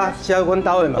里有。加阮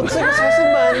兜的门。这个才是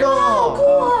门哦。好酷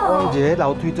哦！我这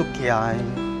楼梯足夹的，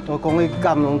我讲那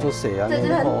杆拢足细啊。对，就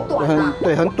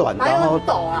是很短。然后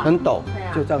很陡，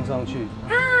就这样上去。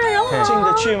啊，然后进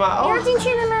得去吗？你要进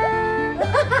去了吗？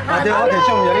啊，对，我摕相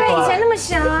片给你看。以前那么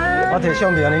小啊。我摕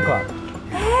相片给你看。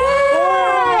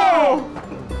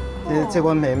这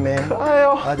阮妹妹，哎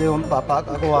呦，啊，这阮爸爸甲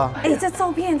我。哎，这照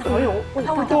片好有味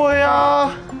道。对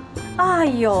啊。哎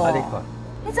呦。啊，你看。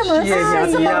你怎么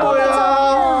这么多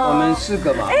啊？我们4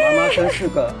个嘛，妈妈生4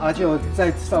个，啊，就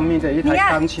在上面的一台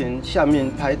钢琴下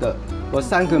面拍的。我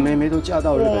3个妹妹都嫁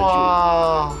到日本去。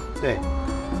哇。对，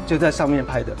就在上面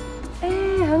拍的。哎，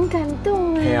很感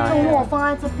动哎。如果放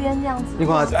在这边这样子。你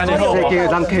看，这个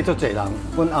人客足侪人，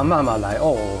阮阿嬷嘛来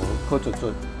哦，可准。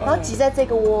然后挤在这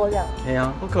个窝这样。对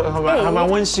啊，还蛮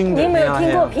温馨的。你有没有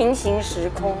听过平行时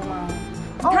空吗？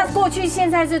它过去、现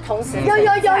在是同时。有，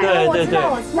我知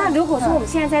道。那如果说我们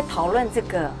现在在讨论这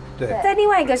个，对，在另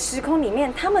外一个时空里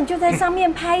面，他们就在上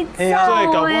面拍照。对，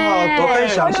搞不好都可以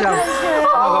想象那个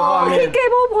画面。可以给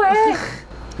我陪。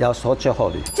要说祝福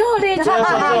你。祝福你。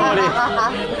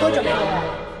多久没回来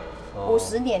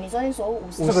？50年，你昨天说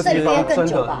50，这个地方真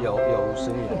的有50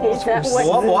年。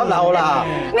我老啦，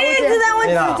你一直在问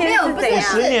时间是怎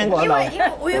样？50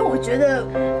年，因为我觉得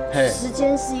时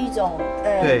间是一种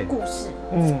故事。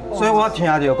所以我听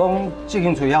到讲这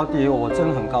间水要跌，我真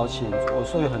的很高兴，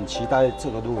所以很期待这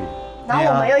个录影。然后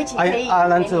我们又一起可以。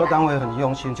咱制作单位很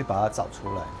用心去把它找出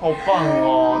来。好棒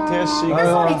哦，贴心。那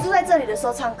时候你住在这里的时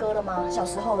候唱歌了吗？小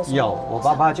时候的时候。有，我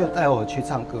爸爸就带我去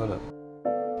唱歌了。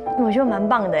我觉得蛮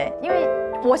棒的哎，因为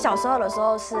我小时候的时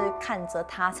候是看着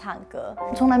他唱歌，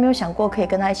从来没有想过可以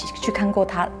跟他一起去看过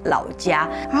他老家。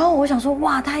然后我想说，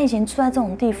哇，他以前住在这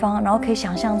种地方，然后可以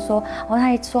想象说，他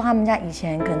还说他们家以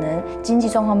前可能经济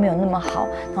状况没有那么好，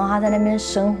然后他在那边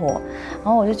生活，然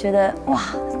后我就觉得，哇，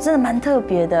真的蛮特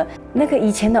别的。那个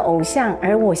以前的偶像，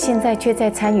而我现在却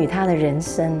在参与他的人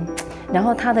生，然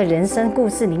后他的人生故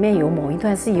事里面有某一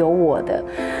段是有我的，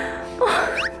哇，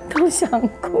都想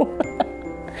哭了。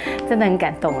真的很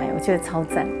感动哎，我觉得超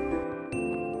赞。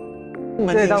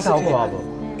这当头挂不？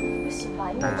不行吧？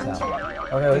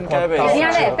应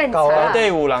该被高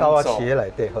队伍人走。企业来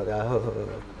对，好，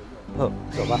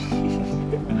走吧。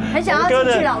很想要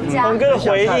进去老家。洪哥的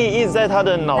回忆一直在他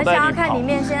的脑袋里跑。很想要看里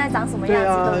面现在长什么样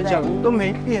子，对不对？都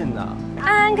没变呐。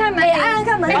安开门，安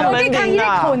开门，我可以看一个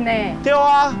捆呢。对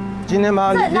啊，今天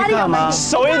吗？你看吗？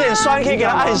手有点酸，可以给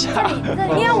他按一下。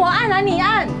你要我按还是你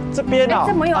按？这边啊，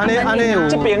这没有按门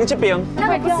这边这边。那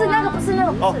个不是，那个不是，那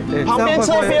个不是。旁边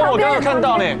侧边我刚刚看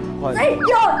到呢。哎，有，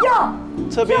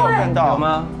侧边我看到。有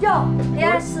吗？有，你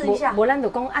来试一下。我让老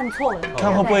公按错了。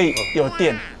看会不会有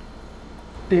电？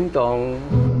叮咚。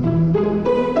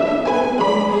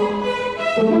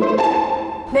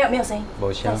没有声音。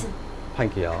无声。换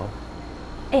去哦。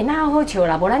哎，那好笑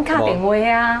啦，无咱敲电话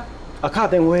啊。啊，敲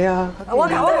电话啊！我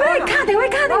敲电话。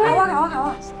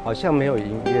好像没有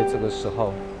营业这个时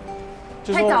候。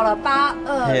太早了，8、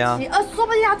2、7，说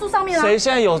不定他住上面了。谁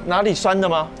现在有哪里酸的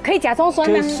吗？可以假装酸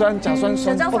吗？可以酸，假酸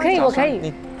酸。我可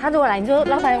以。他如果来，你说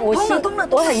老板，我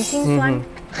很心酸。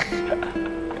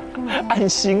安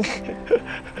心。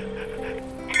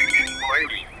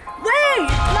喂，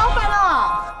老板哦。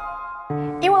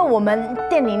因为我们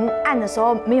电铃按的时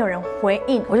候没有人回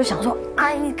应，我就想说，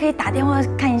可以打电话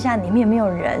看一下里面有没有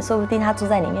人，说不定他住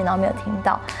在里面，然后没有听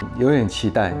到。有点期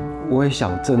待，我也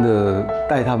想真的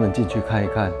带他们进去看一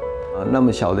看。那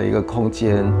么小的一个空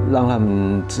间，让他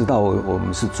们知道我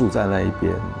们是住在那一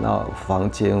边，那房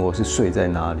间我是睡在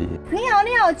哪里。你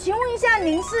好，请问一下，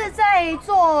您是在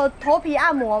做头皮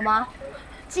按摩吗？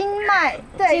经脉，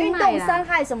对，运动伤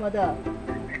害什么的。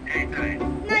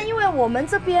那因为我们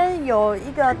这边有一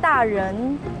个大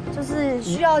人，就是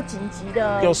需要紧急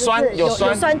的，有酸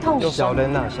痛。小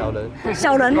人呐，小人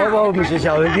呐。不是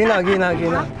小人，囡仔。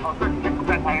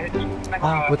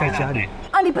啊，不在家里。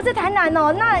啊，你不在台南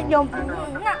哦？那有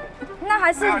那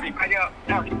还是要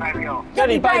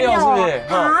礼拜六是不是？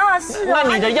啊，是啊。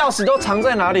那你的钥匙都藏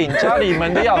在哪里？你家里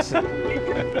门的钥匙？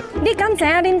你敢知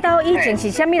影恁兜以前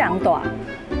是啥物人大？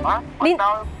啊？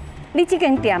你这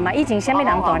间店嘛，以前啥物人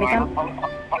大？你敢？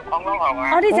洪荣宏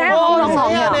啊！哦，你知影洪荣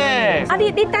宏哦？啊，你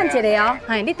等一下哦，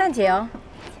係你等一下哦。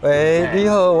喂，你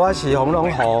好，我是洪荣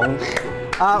宏。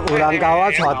啊，有人甲我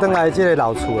带转来这个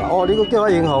老厝啦。哦，你佫叫我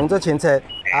英雄做亲戚。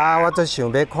啊，我最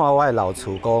想要看我的老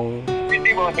厝讲。你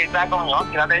无现在讲，我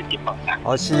今仔日去饭啦。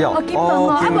哦，是哦。哦，去饭哦。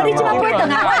啊，无你即摆飞转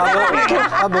啊？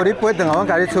啊，无你飞转啊，我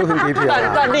甲你出飞机票。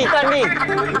等你。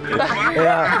对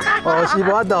啊，哦是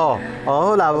无度。哦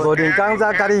好啦，无连讲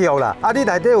再甲你约啦。啊，你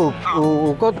内底有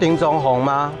搁订装潢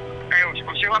吗？有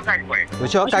小可改过。有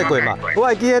小可改过嘛？我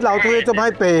会记迄楼梯做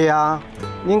歹爬啊，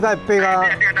应该爬啊。楼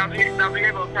梯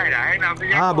无改啦，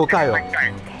啊无改哦。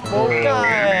无改。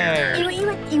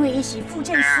因为伊是复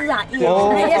健师啊。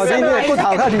哦，你这骨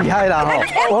头较厉害啦吼，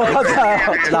我较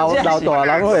早老大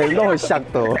人拢会摔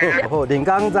倒。好，连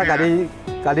讲再甲你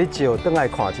招转来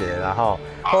看一下啦吼。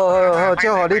好，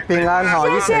祝福你平安吼，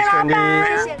一切顺利。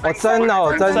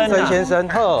哦，曾先生，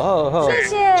好，谢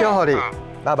谢，祝福你，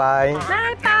拜拜。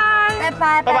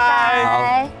拜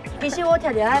拜。其实我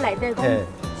听到喺内底讲，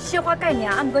小可改尔，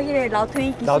啊，不过迄个楼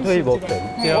梯无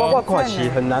变，我看是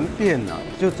很难变啊，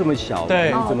就这么小，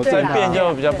对，怎么变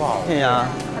就比较不好。对啊，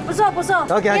不错。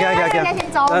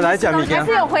走，来讲物件，还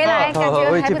是有回来，感觉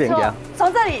还不错。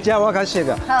从这里，这我较熟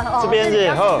啊，这边是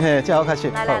好，这我较熟。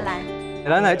来，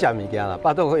咱来讲物件啦，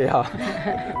巴肚会好。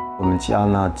我们家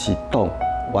那几栋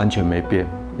完全没变，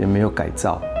也没有改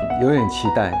造，有点期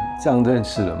待，这样认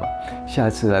识了嘛。下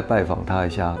次来拜访他一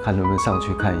下，看能不能上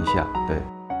去看一下。对，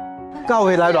到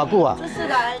回来偌久啊？这是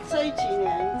来这几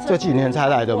年。这几年才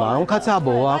来的嘛，我较早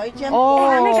无啊。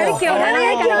哦，你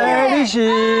是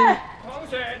同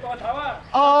学大头啊？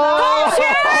哦，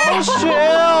同学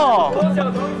哦，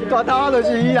大头啊就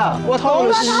是伊啦，我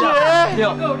同学。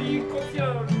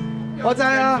我知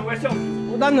啊，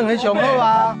咱两个上好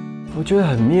啊。我觉得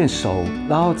很面熟，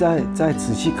然后再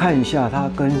仔细看一下，他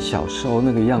跟小时候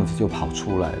那个样子就跑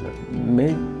出来了，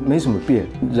没什么变，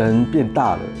人变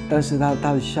大了，但是他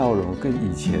的笑容跟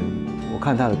以前我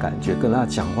看他的感觉，跟他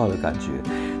讲话的感觉，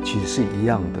其实是一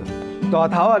样的。大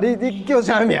头啊，你叫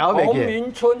啥名？洪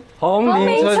明春，我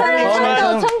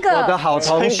的好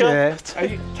同学。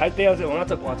才第二次我那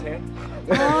做歌厅，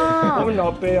我们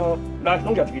老爸哦，来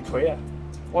拢叫一个锤啊。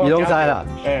伊拢知啦，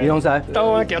伊拢知。等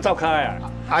我行走开啊！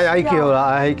哎呀，叫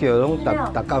啦，哎叫，拢逐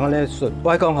工安尼顺。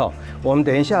我讲吼，我们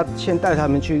等一下先带他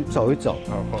们去走一走，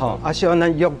好，啊，希望咱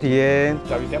约伫个11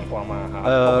点半嘛，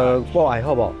过来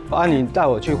好不好？啊，你带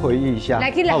我去回忆一下，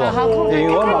好不好？因为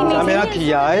我忙那边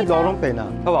去啊，迄路拢变啦，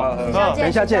好不好？好，等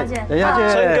一下见，陈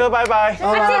哥拜拜。记得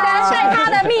带他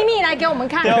的秘密来给我们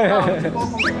看。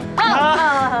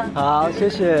好，谢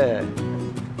谢。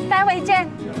待会见。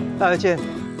待会见。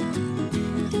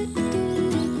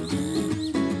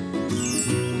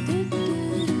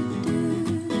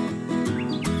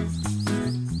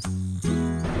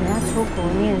出国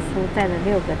念书带了6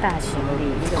个大行李，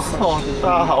一个手机，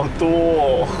大好多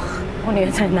哦。我女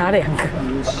儿才拿2个，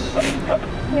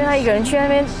因为她一个人去那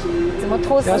边，怎么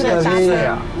拖4个搭车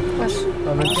啊？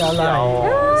我们加赖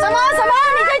什么？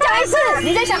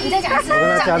你再讲一次，你再讲一次。跟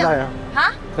他加赖啊？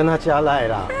啊？跟他加赖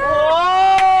啦。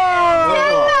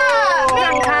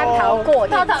让他逃过，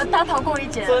他逃过一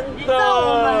劫。真的。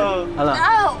然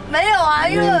后没有啊，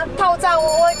因为透早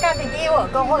我甲弟弟我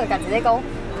讲，我就甲弟弟讲，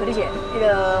可丽姐，那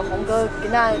个洪哥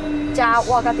今仔加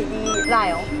我甲弟弟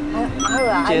来哦。好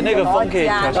啊，姐那个风可以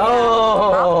调小。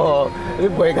哦，你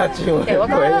陪他酒，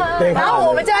对，然后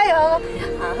我们家有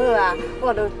好啊，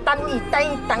我就等伊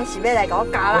当时要来给我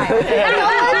加来，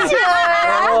很久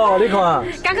哦，你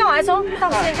看，刚刚我还说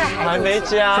到现在还没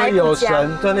加，真有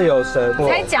神，真的有神，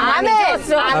才讲完没？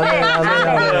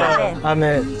阿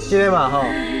妹，今天嘛哈，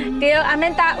对，阿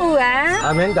妹打5啊，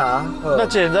阿妹打，那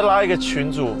姐你再拉一个群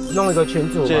组，弄一个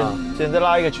群组嘛，姐你再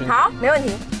拉一个群组，好，没问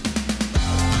题。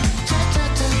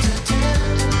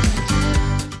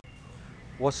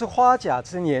我是花甲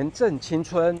之年正青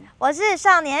春，我是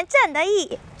少年正得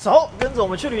意。走，跟着我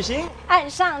们去旅行，按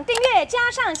上订阅，加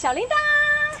上小铃铛，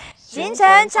行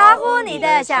程超乎你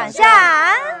的想象。